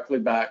 map directly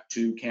back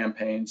to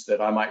campaigns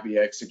that I might be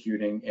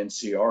executing in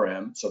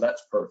CRM, so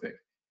that's perfect.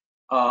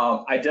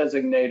 I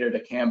designated a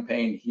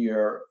campaign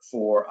here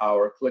for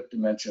our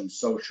ClickDimensions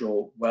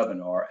social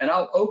webinar, and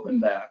I'll open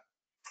that.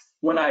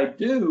 When I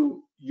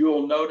do,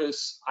 you'll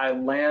notice I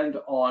land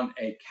on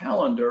a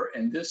calendar,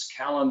 and this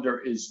calendar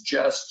is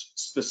just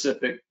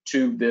specific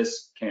to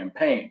this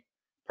campaign.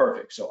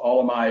 Perfect. So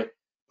all of my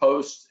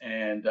posts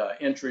and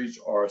entries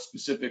are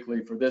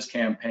specifically for this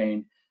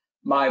campaign.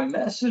 My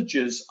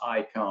messages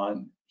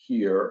icon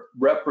here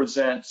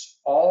represents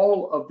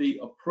all of the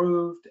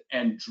approved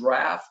and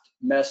draft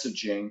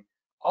messaging,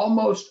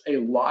 almost a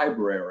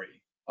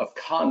library of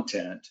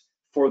content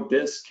for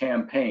this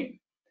campaign.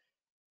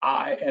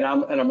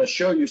 I'm going to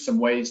show you some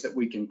ways that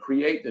we can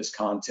create this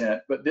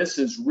content, but this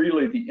is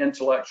really the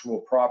intellectual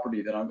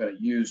property that I'm going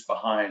to use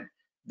behind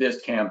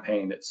this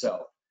campaign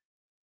itself.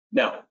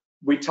 Now,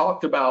 we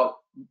talked about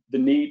the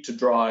need to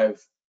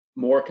drive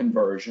more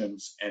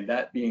conversions and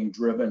that being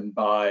driven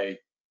by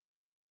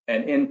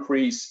an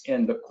increase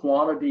in the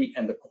quantity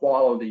and the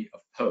quality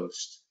of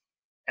posts.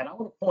 And I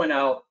want to point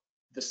out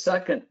the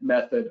second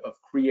method of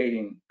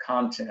creating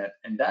content,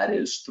 and that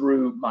is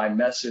through my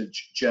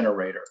message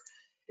generator.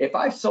 If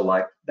I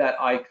select that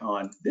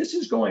icon, this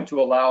is going to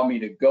allow me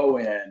to go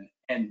in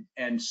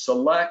and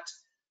select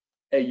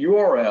a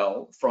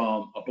URL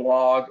from a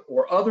blog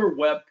or other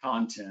web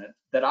content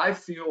that I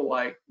feel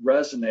like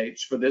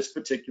resonates for this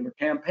particular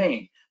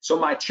campaign. So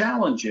my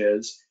challenge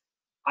is,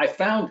 I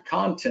found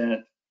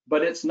content,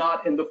 but it's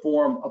not in the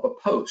form of a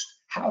post.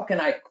 How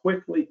can I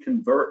quickly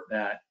convert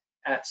that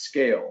at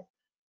scale?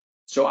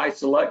 So I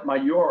select my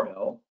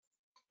URL,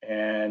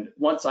 and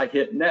once I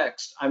hit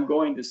next, I'm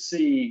going to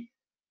see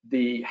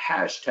the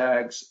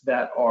hashtags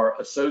that are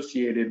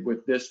associated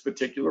with this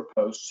particular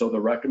post, so the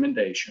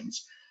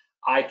recommendations.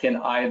 I can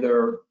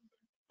either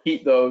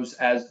keep those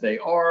as they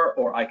are,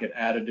 or I could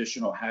add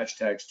additional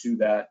hashtags to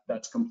that.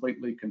 That's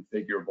completely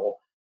configurable.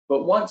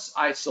 But once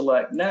I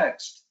select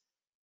next,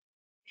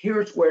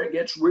 here's where it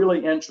gets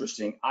really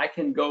interesting. I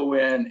can go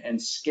in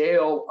and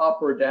scale up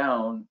or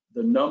down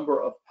the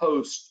number of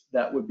posts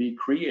that would be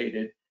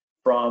created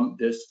from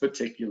this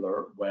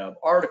particular web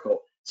article.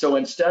 So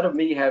instead of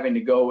me having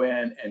to go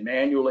in and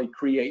manually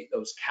create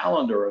those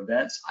calendar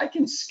events, I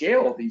can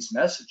scale these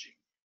messaging.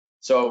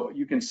 So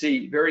you can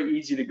see, very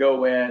easy to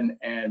go in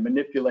and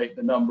manipulate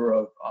the number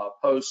of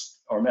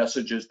posts or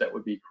messages that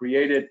would be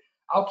created.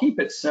 I'll keep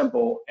it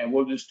simple and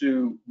we'll just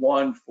do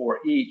one for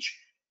each.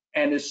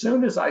 And as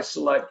soon as I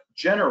select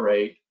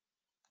generate,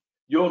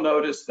 you'll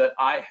notice that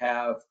I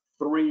have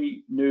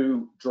 3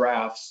 new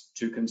drafts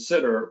to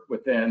consider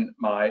within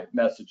my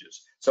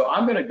messages. So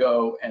I'm going to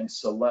go and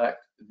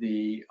select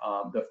the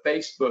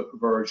Facebook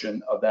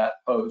version of that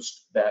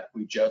post that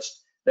we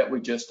just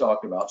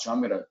talked about. So I'm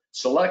going to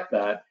select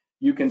that.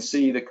 You can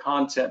see the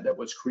content that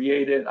was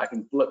created. I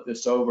can flip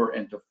this over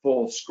into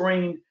full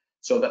screen.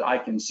 so that I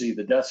can see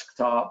the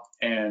desktop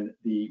and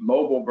the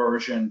mobile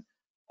version.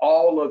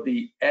 All of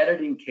the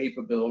editing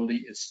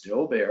capability is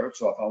still there.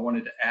 So if I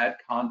wanted to add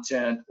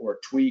content or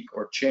tweak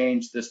or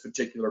change this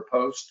particular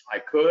post, I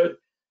could.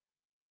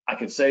 I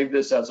could save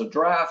this as a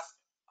draft.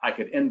 I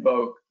could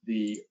invoke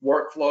the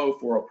workflow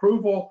for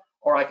approval,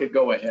 or I could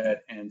go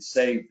ahead and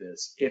save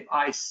this. If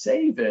I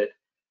save it,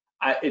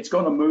 it's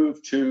going to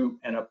move to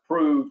an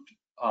approved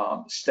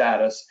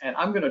status, and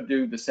I'm going to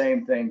do the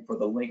same thing for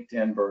the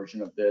LinkedIn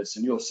version of this,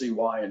 and you'll see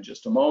why in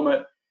just a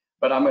moment,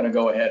 but I'm going to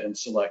go ahead and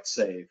select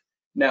save.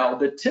 Now,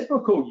 the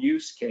typical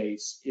use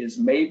case is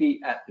maybe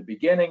at the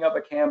beginning of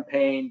a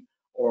campaign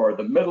or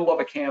the middle of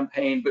a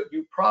campaign, but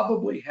you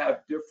probably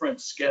have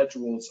different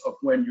schedules of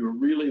when you're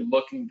really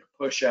looking to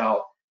push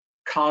out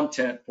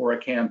content for a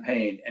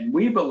campaign. And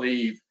we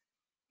believe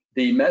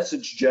the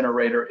message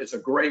generator is a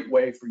great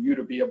way for you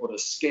to be able to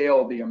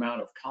scale the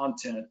amount of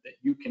content that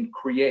you can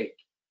create.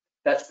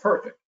 That's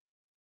perfect.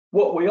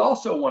 What we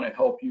also want to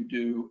help you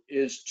do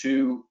is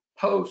to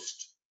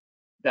post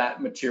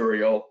that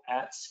material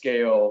at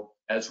scale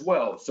as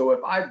well. So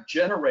if I've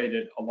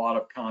generated a lot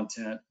of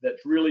content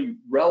that's really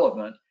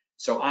relevant,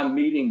 so I'm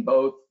meeting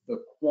both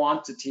the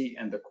quantity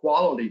and the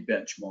quality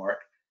benchmark,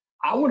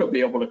 I want to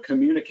be able to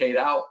communicate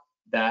out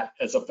that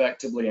as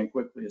effectively and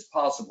quickly as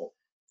possible.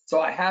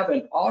 So I have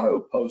an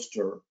auto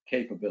poster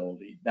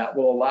capability that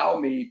will allow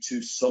me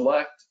to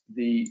select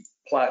the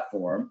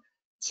platform.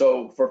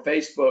 So for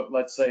Facebook,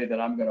 let's say that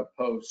I'm going to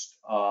post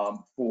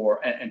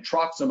and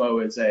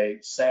Troximo is a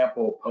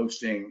sample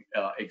posting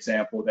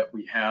example that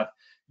we have.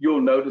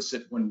 You'll notice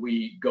it when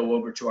we go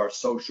over to our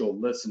social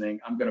listening.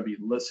 I'm going to be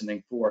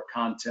listening for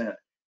content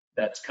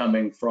that's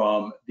coming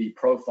from the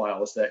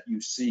profiles that you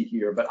see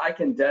here, but I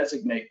can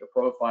designate the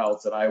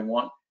profiles that I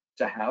want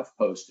to have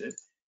posted.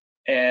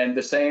 And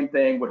the same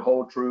thing would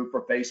hold true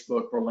for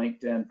Facebook, for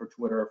LinkedIn, for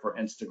Twitter, for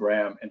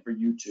Instagram, and for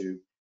YouTube.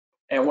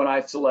 And when I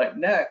select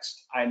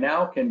next, I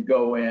now can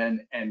go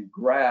in and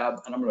grab,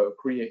 and I'm going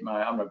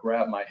to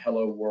grab my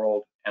hello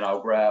world, and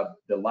I'll grab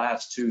the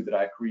last two that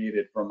I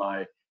created for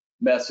my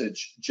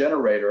message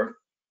generator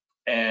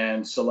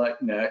and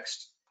select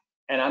next.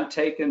 And I'm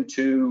taken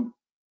to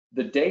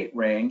the date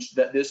range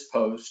that this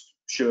post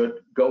should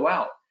go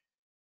out.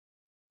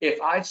 If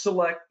I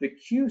select the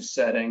queue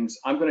settings,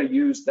 I'm going to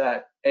use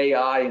that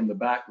AI in the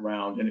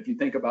background. And if you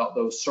think about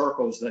those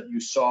circles that you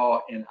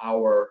saw in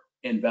our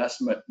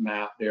investment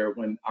map there,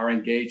 when our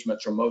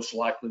engagements are most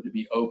likely to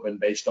be open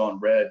based on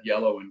red,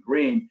 yellow, and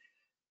green,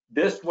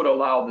 this would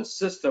allow the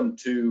system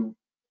to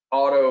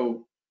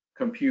auto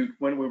compute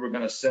when we were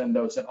going to send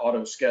those and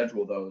auto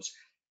schedule those.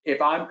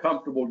 If I'm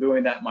comfortable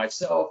doing that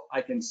myself,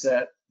 I can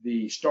set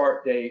the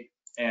start date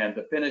and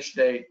the finish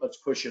date. Let's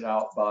push it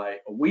out by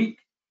a week.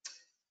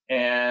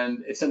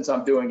 And since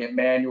I'm doing it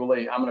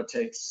manually, I'm going to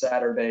take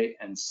Saturday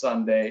and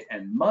Sunday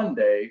and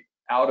Monday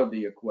out of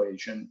the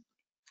equation.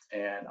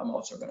 And I'm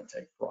also going to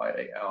take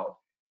Friday out.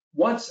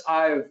 Once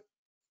I've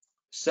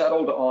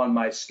settled on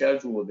my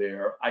schedule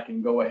there, I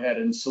can go ahead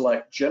and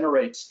select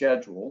Generate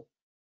Schedule.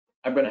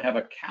 I'm going to have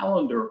a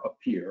calendar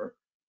appear,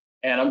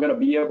 and I'm going to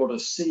be able to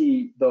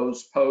see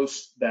those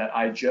posts that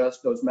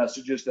those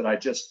messages that I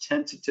just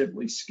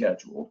tentatively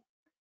scheduled.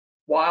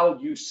 While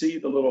you see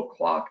the little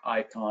clock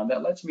icon,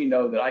 that lets me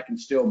know that I can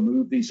still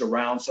move these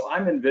around. So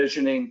I'm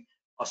envisioning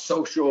a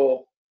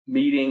social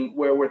meeting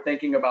where we're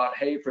thinking about,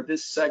 hey, for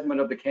this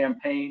segment of the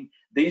campaign,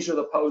 these are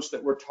the posts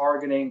that we're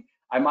targeting.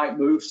 I might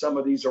move some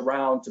of these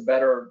around to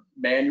better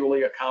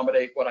manually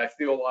accommodate what I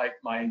feel like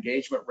my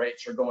engagement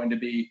rates are going to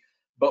be.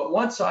 But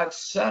once I've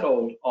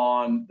settled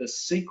on the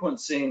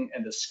sequencing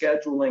and the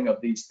scheduling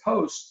of these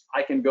posts,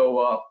 I can go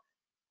up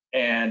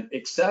and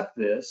accept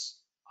this.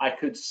 I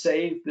could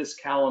save this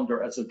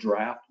calendar as a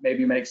draft,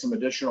 maybe make some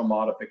additional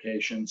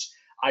modifications.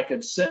 I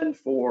could send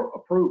for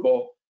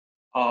approval.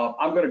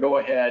 I'm going to go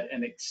ahead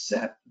and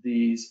accept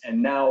these,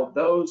 and now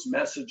those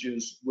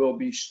messages will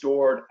be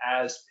stored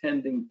as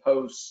pending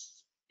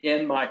posts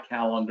in my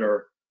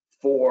calendar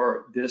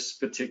for this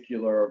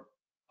particular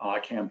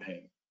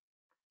campaign.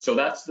 So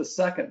that's the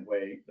second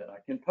way that I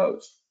can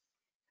post.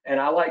 And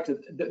I like to,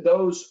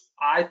 those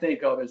I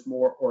think of as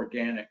more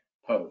organic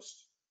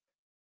posts.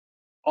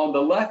 On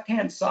the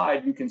left-hand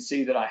side, you can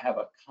see that I have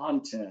a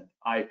content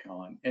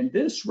icon, and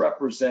this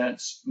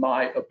represents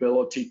my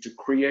ability to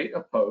create a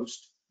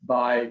post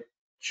by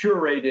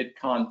curated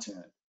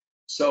content.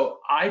 So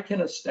I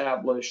can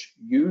establish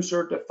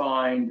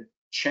user-defined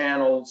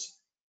channels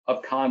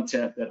of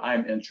content that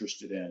I'm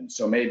interested in.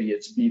 So maybe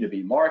it's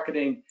B2B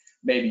marketing,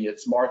 maybe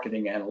it's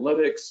marketing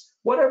analytics,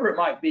 whatever it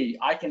might be.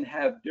 I can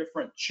have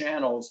different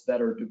channels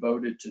that are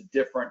devoted to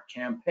different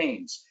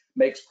campaigns.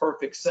 Makes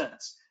perfect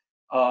sense.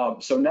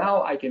 So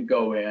now I can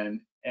go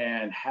in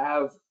and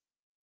have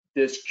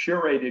this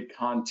curated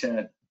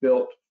content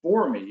built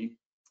for me.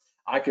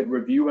 I could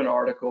review an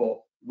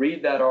article,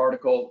 read that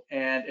article,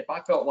 and if I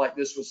felt like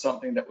this was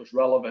something that was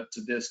relevant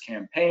to this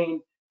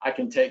campaign, I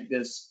can take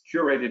this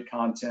curated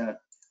content,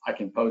 I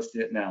can post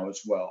it now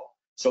as well.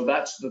 So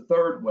that's the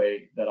third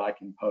way that I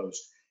can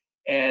post.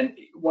 And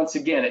once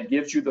again, it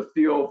gives you the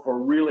feel for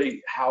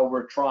really how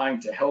we're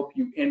trying to help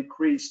you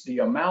increase the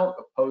amount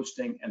of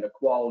posting and the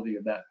quality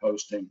of that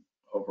posting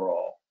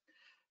overall.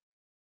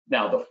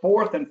 Now, the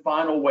fourth and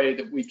final way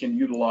that we can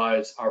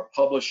utilize our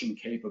publishing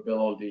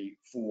capability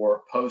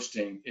for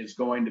posting is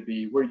going to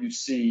be where you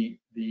see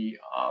the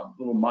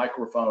little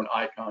microphone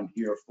icon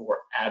here for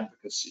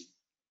advocacy.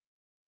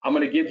 I'm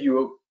going to give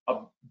you a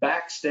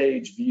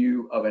backstage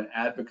view of an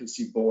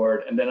advocacy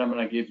board, and then I'm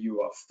going to give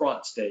you a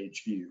front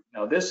stage view.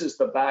 Now, this is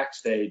the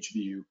backstage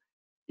view.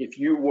 If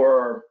you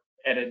were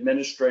an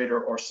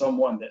administrator or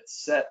someone that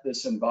set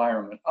this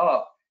environment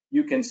up,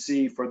 you can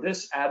see for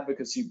this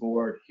advocacy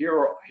board,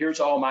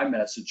 here's all my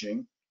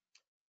messaging.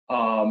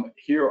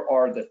 Here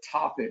are the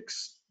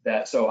topics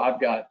so I've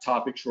got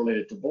topics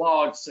related to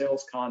blogs,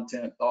 sales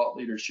content, thought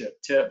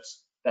leadership,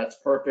 tips. That's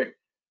perfect.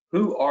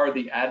 Who are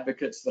the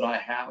advocates that I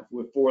have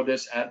for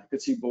this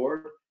advocacy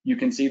board? You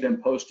can see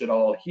them posted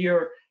all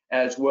here,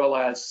 as well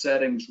as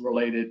settings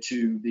related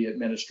to the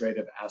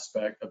administrative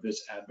aspect of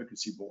this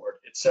advocacy board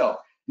itself.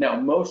 Now,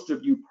 most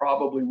of you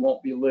probably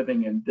won't be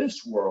living in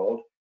this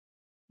world.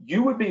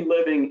 You would be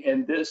living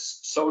in this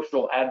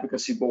social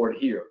advocacy board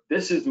here.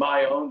 This is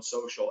my own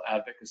social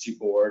advocacy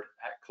board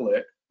at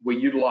Click. We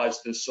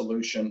utilize this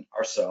solution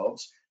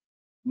ourselves.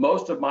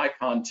 Most of my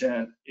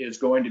content is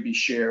going to be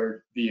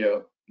shared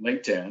via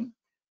LinkedIn.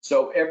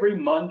 So every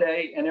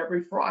Monday and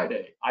every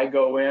Friday, I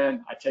go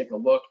in, I take a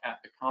look at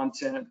the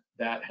content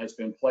that has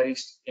been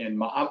placed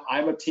in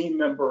I'm a team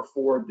member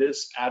for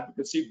this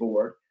advocacy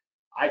board.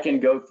 I can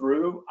go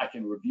through, I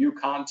can review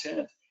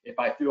content. If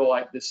I feel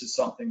like this is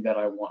something that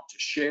I want to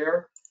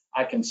share,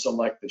 I can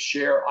select the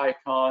share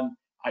icon.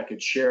 I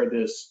could share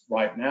this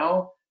right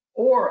now,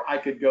 or I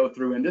could go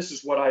through, and this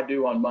is what I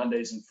do on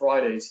Mondays and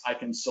Fridays. I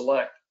can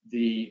select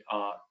the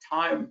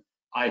time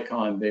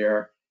icon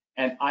there,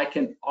 and I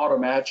can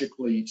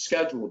automatically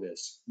schedule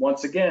this.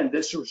 Once again,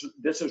 this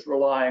is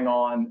relying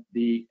on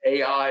the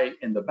AI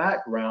in the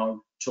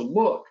background to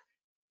look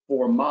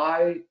for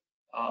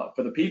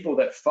for the people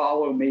that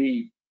follow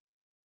me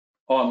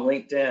on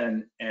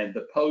LinkedIn and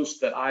the posts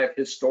that I have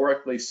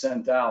historically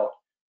sent out.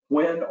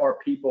 When are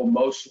people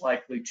most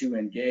likely to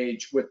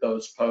engage with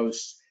those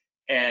posts?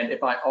 And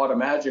if I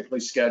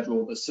automatically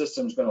schedule, the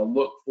system's going to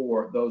look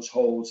for those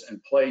holes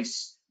and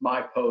place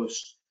my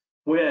post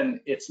when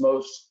it's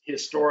most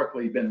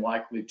historically been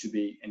likely to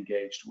be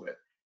engaged with.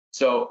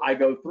 So I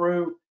go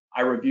through,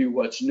 I review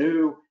what's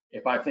new.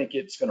 If I think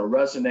it's going to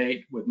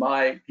resonate with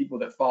my people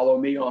that follow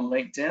me on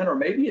LinkedIn, or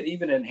maybe it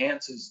even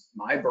enhances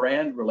my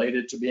brand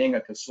related to being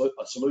a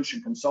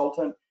solution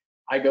consultant,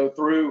 I go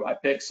through, I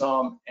pick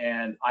some,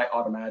 and I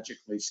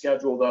automatically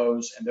schedule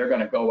those, and they're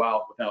going to go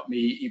out without me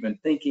even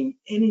thinking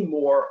any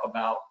more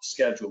about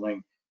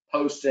scheduling,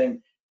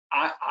 posting.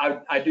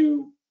 I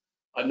do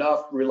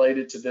enough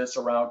related to this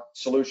around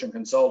solution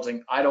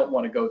consulting. I don't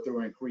want to go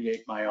through and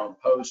create my own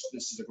post.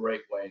 This is a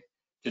great way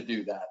to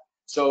do that.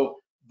 So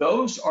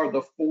those are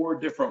the 4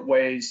 different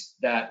ways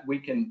that we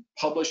can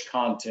publish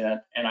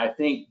content, and I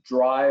think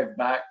drive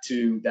back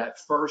to that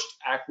first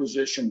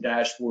acquisition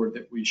dashboard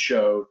that we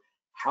showed.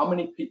 How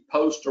many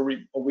posts are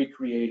we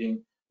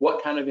creating?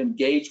 What kind of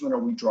engagement are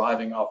we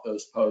driving off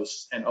those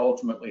posts? And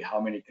ultimately,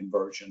 how many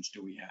conversions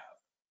do we have?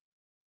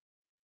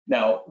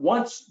 Now,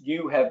 once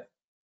you have,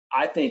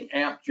 I think,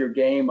 amped your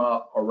game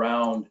up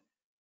around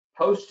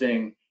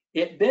posting,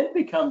 it then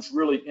becomes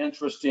really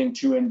interesting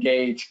to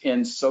engage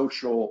in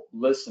social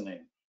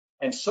listening.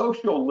 And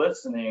social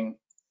listening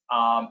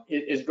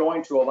is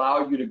going to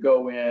allow you to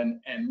go in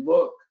and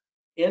look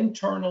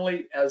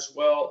internally as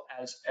well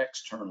as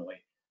externally.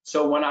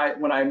 So when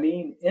I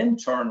mean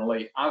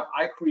internally,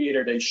 I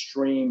created a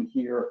stream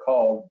here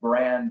called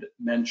brand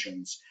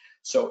mentions.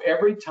 So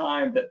every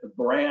time that the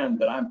brand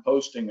that I'm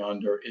posting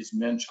under is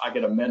mentioned, I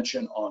get a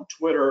mention on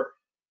Twitter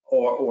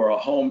or a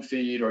home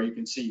feed, or you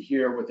can see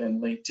here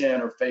within LinkedIn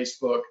or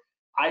Facebook.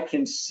 I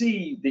can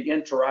see the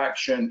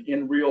interaction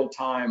in real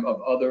time of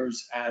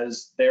others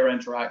as they're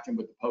interacting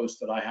with the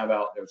post that I have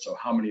out there. So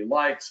how many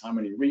likes, how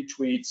many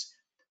retweets,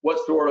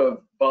 what sort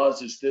of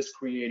buzz is this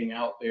creating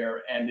out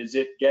there, and is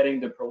it getting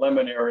the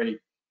preliminary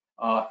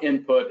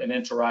input and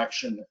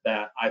interaction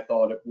that I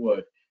thought it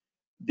would?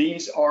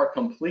 These are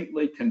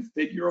completely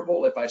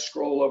configurable. If I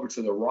scroll over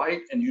to the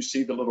right and you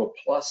see the little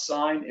plus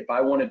sign, if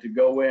I wanted to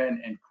go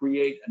in and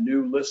create a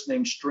new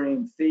listening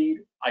stream feed,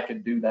 I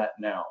could do that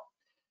now.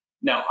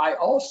 Now, I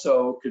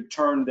also could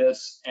turn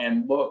this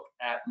and look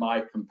at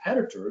my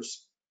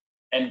competitors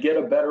and get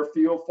a better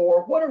feel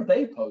for what are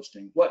they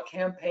posting, what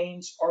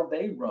campaigns are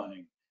they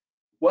running,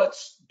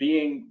 what's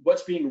being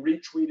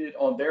retweeted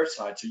on their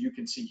side. So you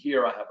can see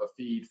here I have a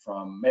feed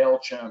from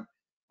MailChimp,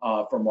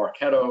 from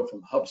Marketo,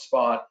 from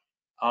HubSpot.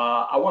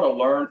 I want to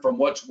learn from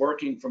what's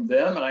working from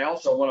them, and I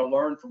also want to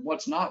learn from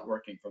what's not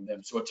working from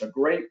them. So it's a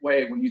great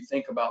way when you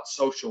think about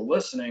social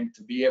listening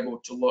to be able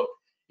to look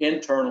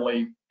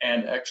internally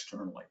and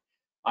externally.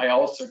 I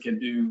also can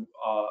do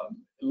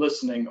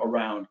listening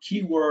around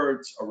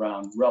keywords,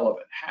 around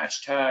relevant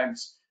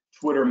hashtags,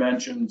 Twitter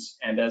mentions,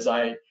 and as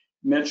I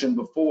mentioned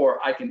before,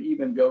 I can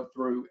even go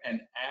through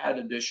and add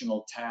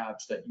additional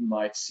tabs that you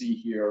might see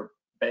here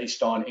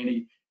based on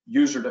any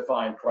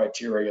user-defined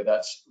criteria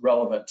that's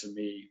relevant to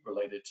me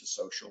related to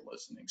social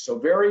listening. So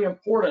very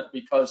important,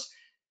 because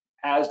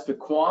as the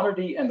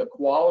quantity and the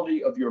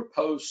quality of your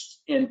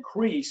posts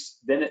increase,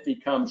 then it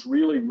becomes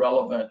really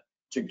relevant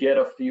to get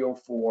a feel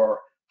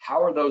for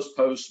how are those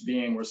posts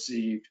being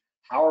received,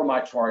 how are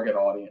my target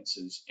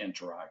audiences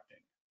interacting.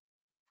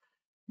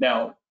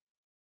 Now,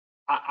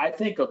 I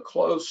think a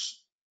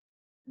close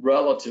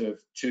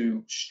relative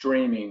to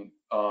streaming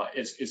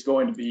is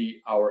going to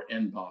be our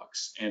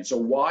inbox. And so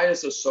why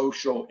is a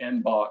social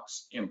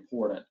inbox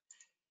important?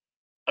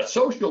 A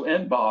social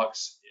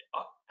inbox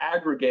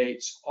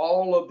aggregates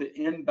all of the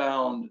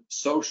inbound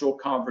social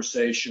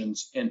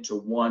conversations into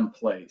one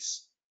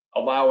place,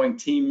 allowing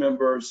team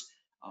members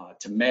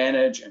to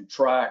manage and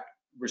track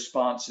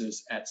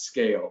responses at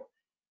scale.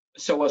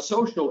 So a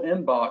social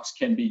inbox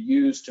can be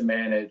used to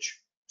manage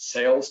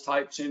sales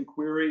types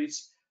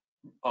inquiries,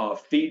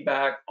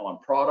 feedback on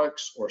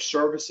products or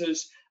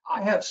services.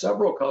 I have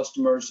several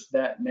customers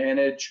that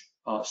manage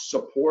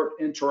support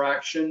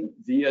interaction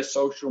via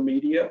social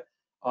media,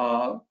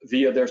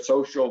 via their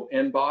social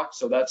inbox.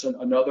 So that's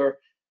another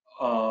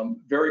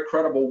very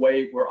credible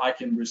way where I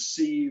can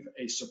receive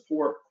a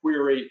support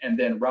query and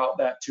then route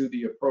that to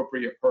the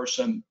appropriate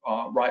person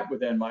right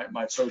within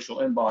my social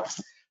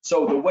inbox.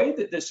 So the way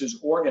that this is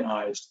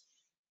organized,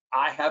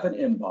 I have an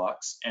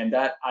inbox, and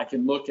that I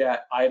can look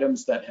at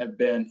items that have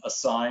been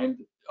assigned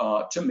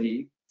to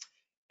me.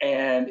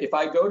 And if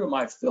I go to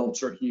my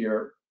filter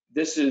here,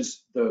 this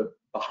is the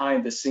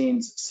behind the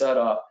scenes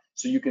setup.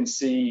 So you can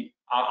see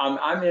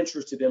I'm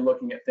interested in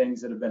looking at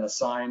things that have been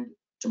assigned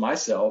to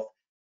myself.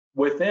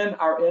 Within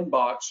our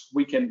inbox,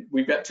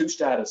 we've got two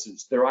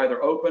statuses. They're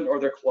either open or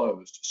they're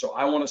closed. So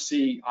I want to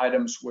see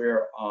items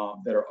where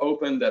that are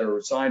open, that are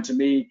assigned to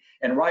me.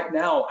 And right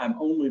now, I'm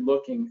only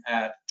looking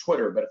at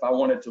Twitter. But if I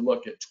wanted to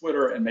look at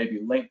Twitter and maybe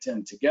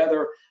LinkedIn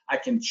together, I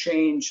can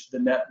change the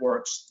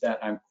networks that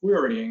I'm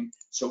querying.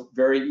 So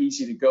very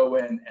easy to go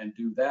in and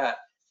do that.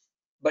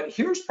 But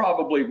here's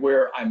probably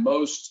where I'm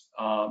most,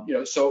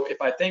 so if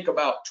I think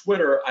about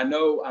Twitter, I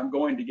know I'm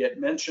going to get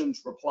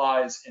mentions,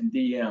 replies, and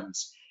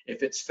DMs.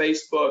 If it's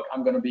Facebook,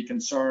 I'm going to be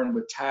concerned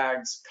with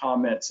tags,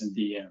 comments, and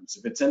DMs.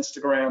 If it's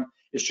Instagram,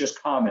 it's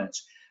just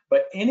comments.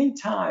 But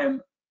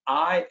anytime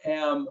I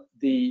am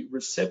the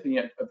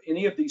recipient of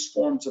any of these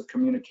forms of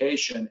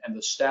communication and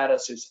the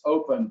status is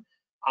open,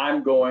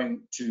 I'm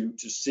going to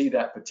see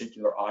that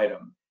particular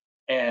item.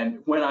 And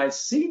when I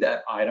see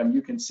that item,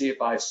 you can see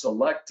if I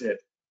select it,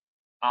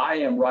 I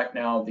am right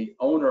now the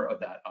owner of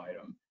that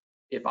item.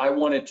 If I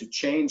wanted to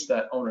change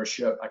that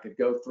ownership, I could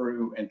go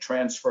through and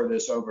transfer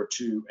this over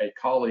to a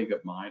colleague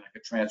of mine. I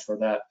could transfer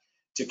that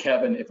to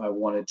Kevin if I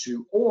wanted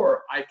to,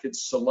 or I could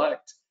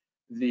select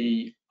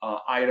the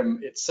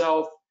item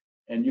itself,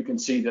 and you can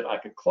see that I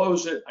could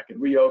close it, I could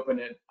reopen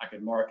it, I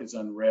could mark as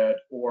unread,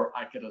 or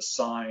I could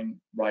assign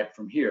right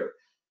from here.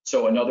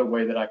 So another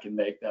way that I can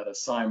make that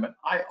assignment.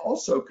 I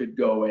also could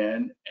go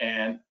in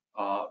and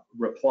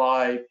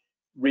reply,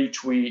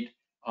 retweet,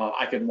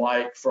 I could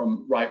like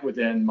from right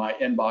within my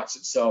inbox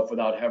itself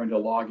without having to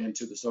log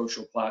into the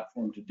social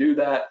platform to do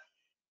that.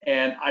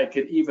 And I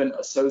could even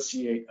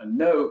associate a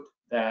note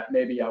that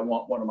maybe I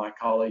want one of my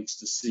colleagues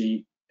to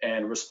see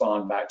and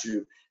respond back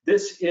to.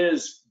 This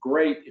is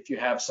great if you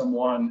have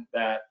someone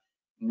that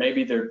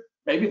maybe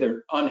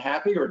they're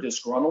unhappy or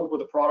disgruntled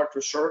with a product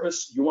or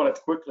service. You want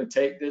to quickly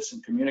take this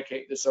and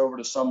communicate this over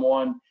to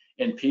someone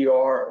in PR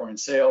or in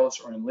sales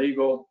or in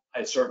legal.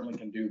 I certainly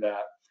can do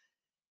that.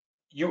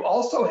 You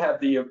also have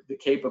the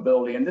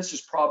capability, and this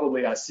is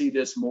probably, I see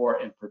this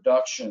more in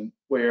production,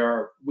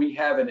 where we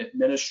have an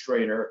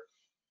administrator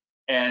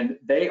and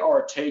they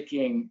are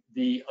taking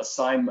the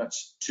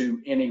assignments to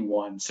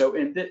anyone. So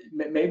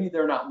maybe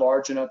they're not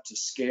large enough to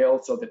scale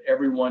so that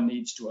everyone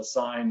needs to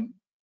assign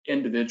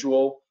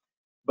individual,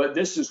 but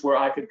this is where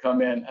I could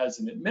come in as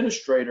an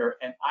administrator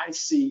and I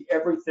see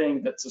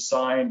everything that's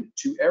assigned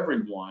to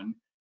everyone.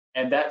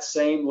 And that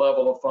same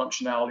level of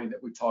functionality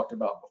that we talked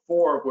about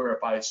before, where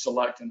if I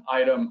select an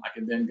item, I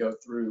can then go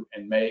through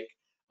and make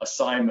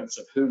assignments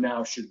of who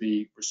now should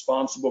be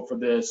responsible for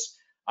this.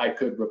 I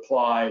could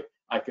reply,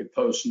 I could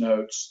post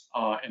notes,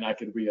 and I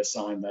could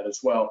reassign that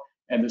as well.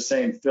 And the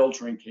same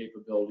filtering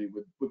capability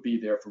would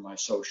be there for my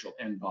social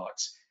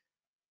inbox.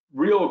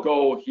 Real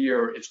goal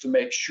here is to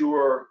make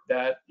sure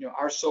that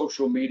our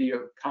social media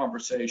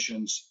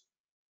conversations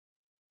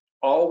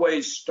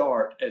always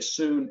start as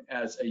soon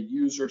as a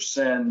user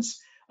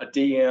sends a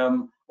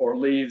DM or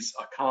leaves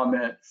a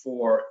comment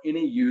for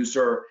any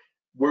user.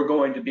 We're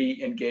going to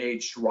be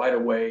engaged right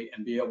away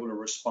and be able to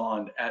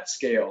respond at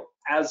scale,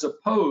 as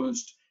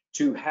opposed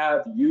to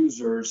have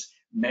users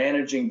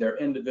managing their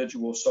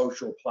individual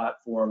social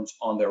platforms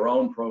on their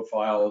own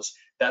profiles.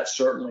 That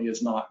certainly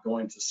is not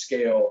going to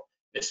scale,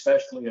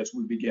 especially as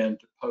we begin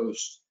to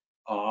post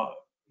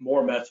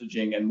more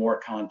messaging and more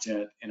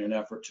content in an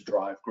effort to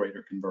drive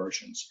greater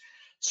conversions.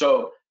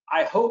 So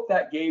I hope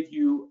that gave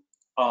you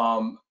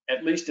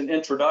at least least an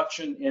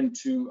introduction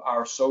into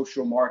our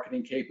social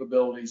marketing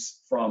capabilities,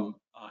 from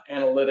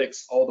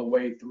analytics all the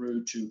way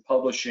through to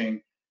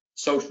publishing,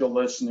 social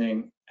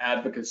listening,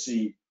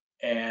 advocacy,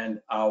 and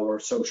our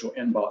social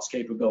inbox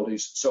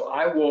capabilities. So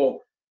I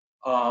will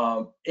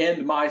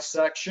end my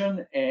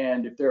section,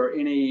 and if there are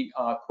any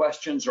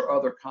questions or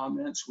other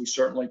comments, we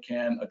certainly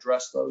can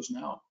address those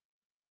now.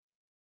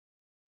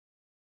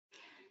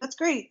 That's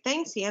great.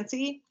 Thanks,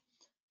 Yancey.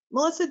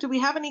 Melissa, do we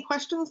have any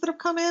questions that have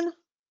come in?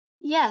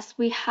 Yes,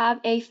 we have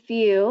a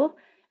few.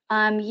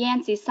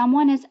 Yancey,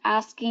 someone is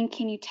asking,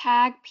 can you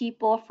tag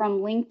people from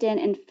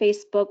LinkedIn and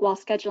Facebook while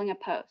scheduling a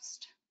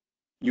post?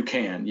 You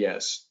can,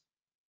 yes.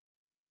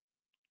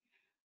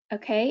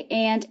 Okay,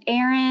 and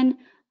Aaron,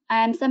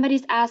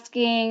 somebody's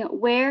asking,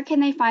 where can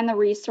they find the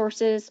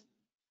resources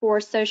for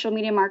social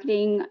media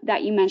marketing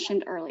that you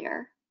mentioned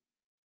earlier?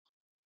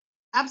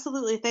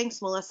 Absolutely.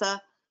 Thanks,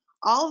 Melissa.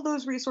 All of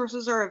those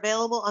resources are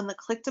available on the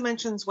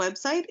ClickDimensions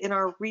website in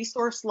our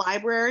resource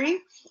library,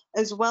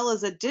 as well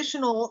as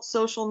additional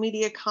social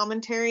media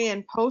commentary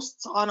and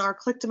posts on our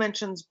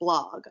ClickDimensions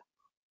blog.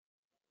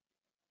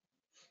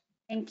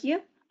 Thank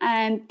you.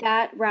 And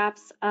that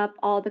wraps up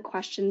all the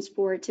questions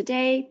for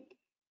today.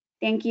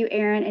 Thank you,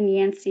 Aaron and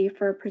Yancey,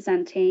 for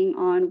presenting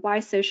on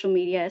why social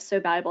media is so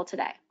valuable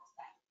today.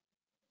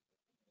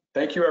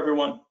 Thank you,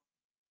 everyone.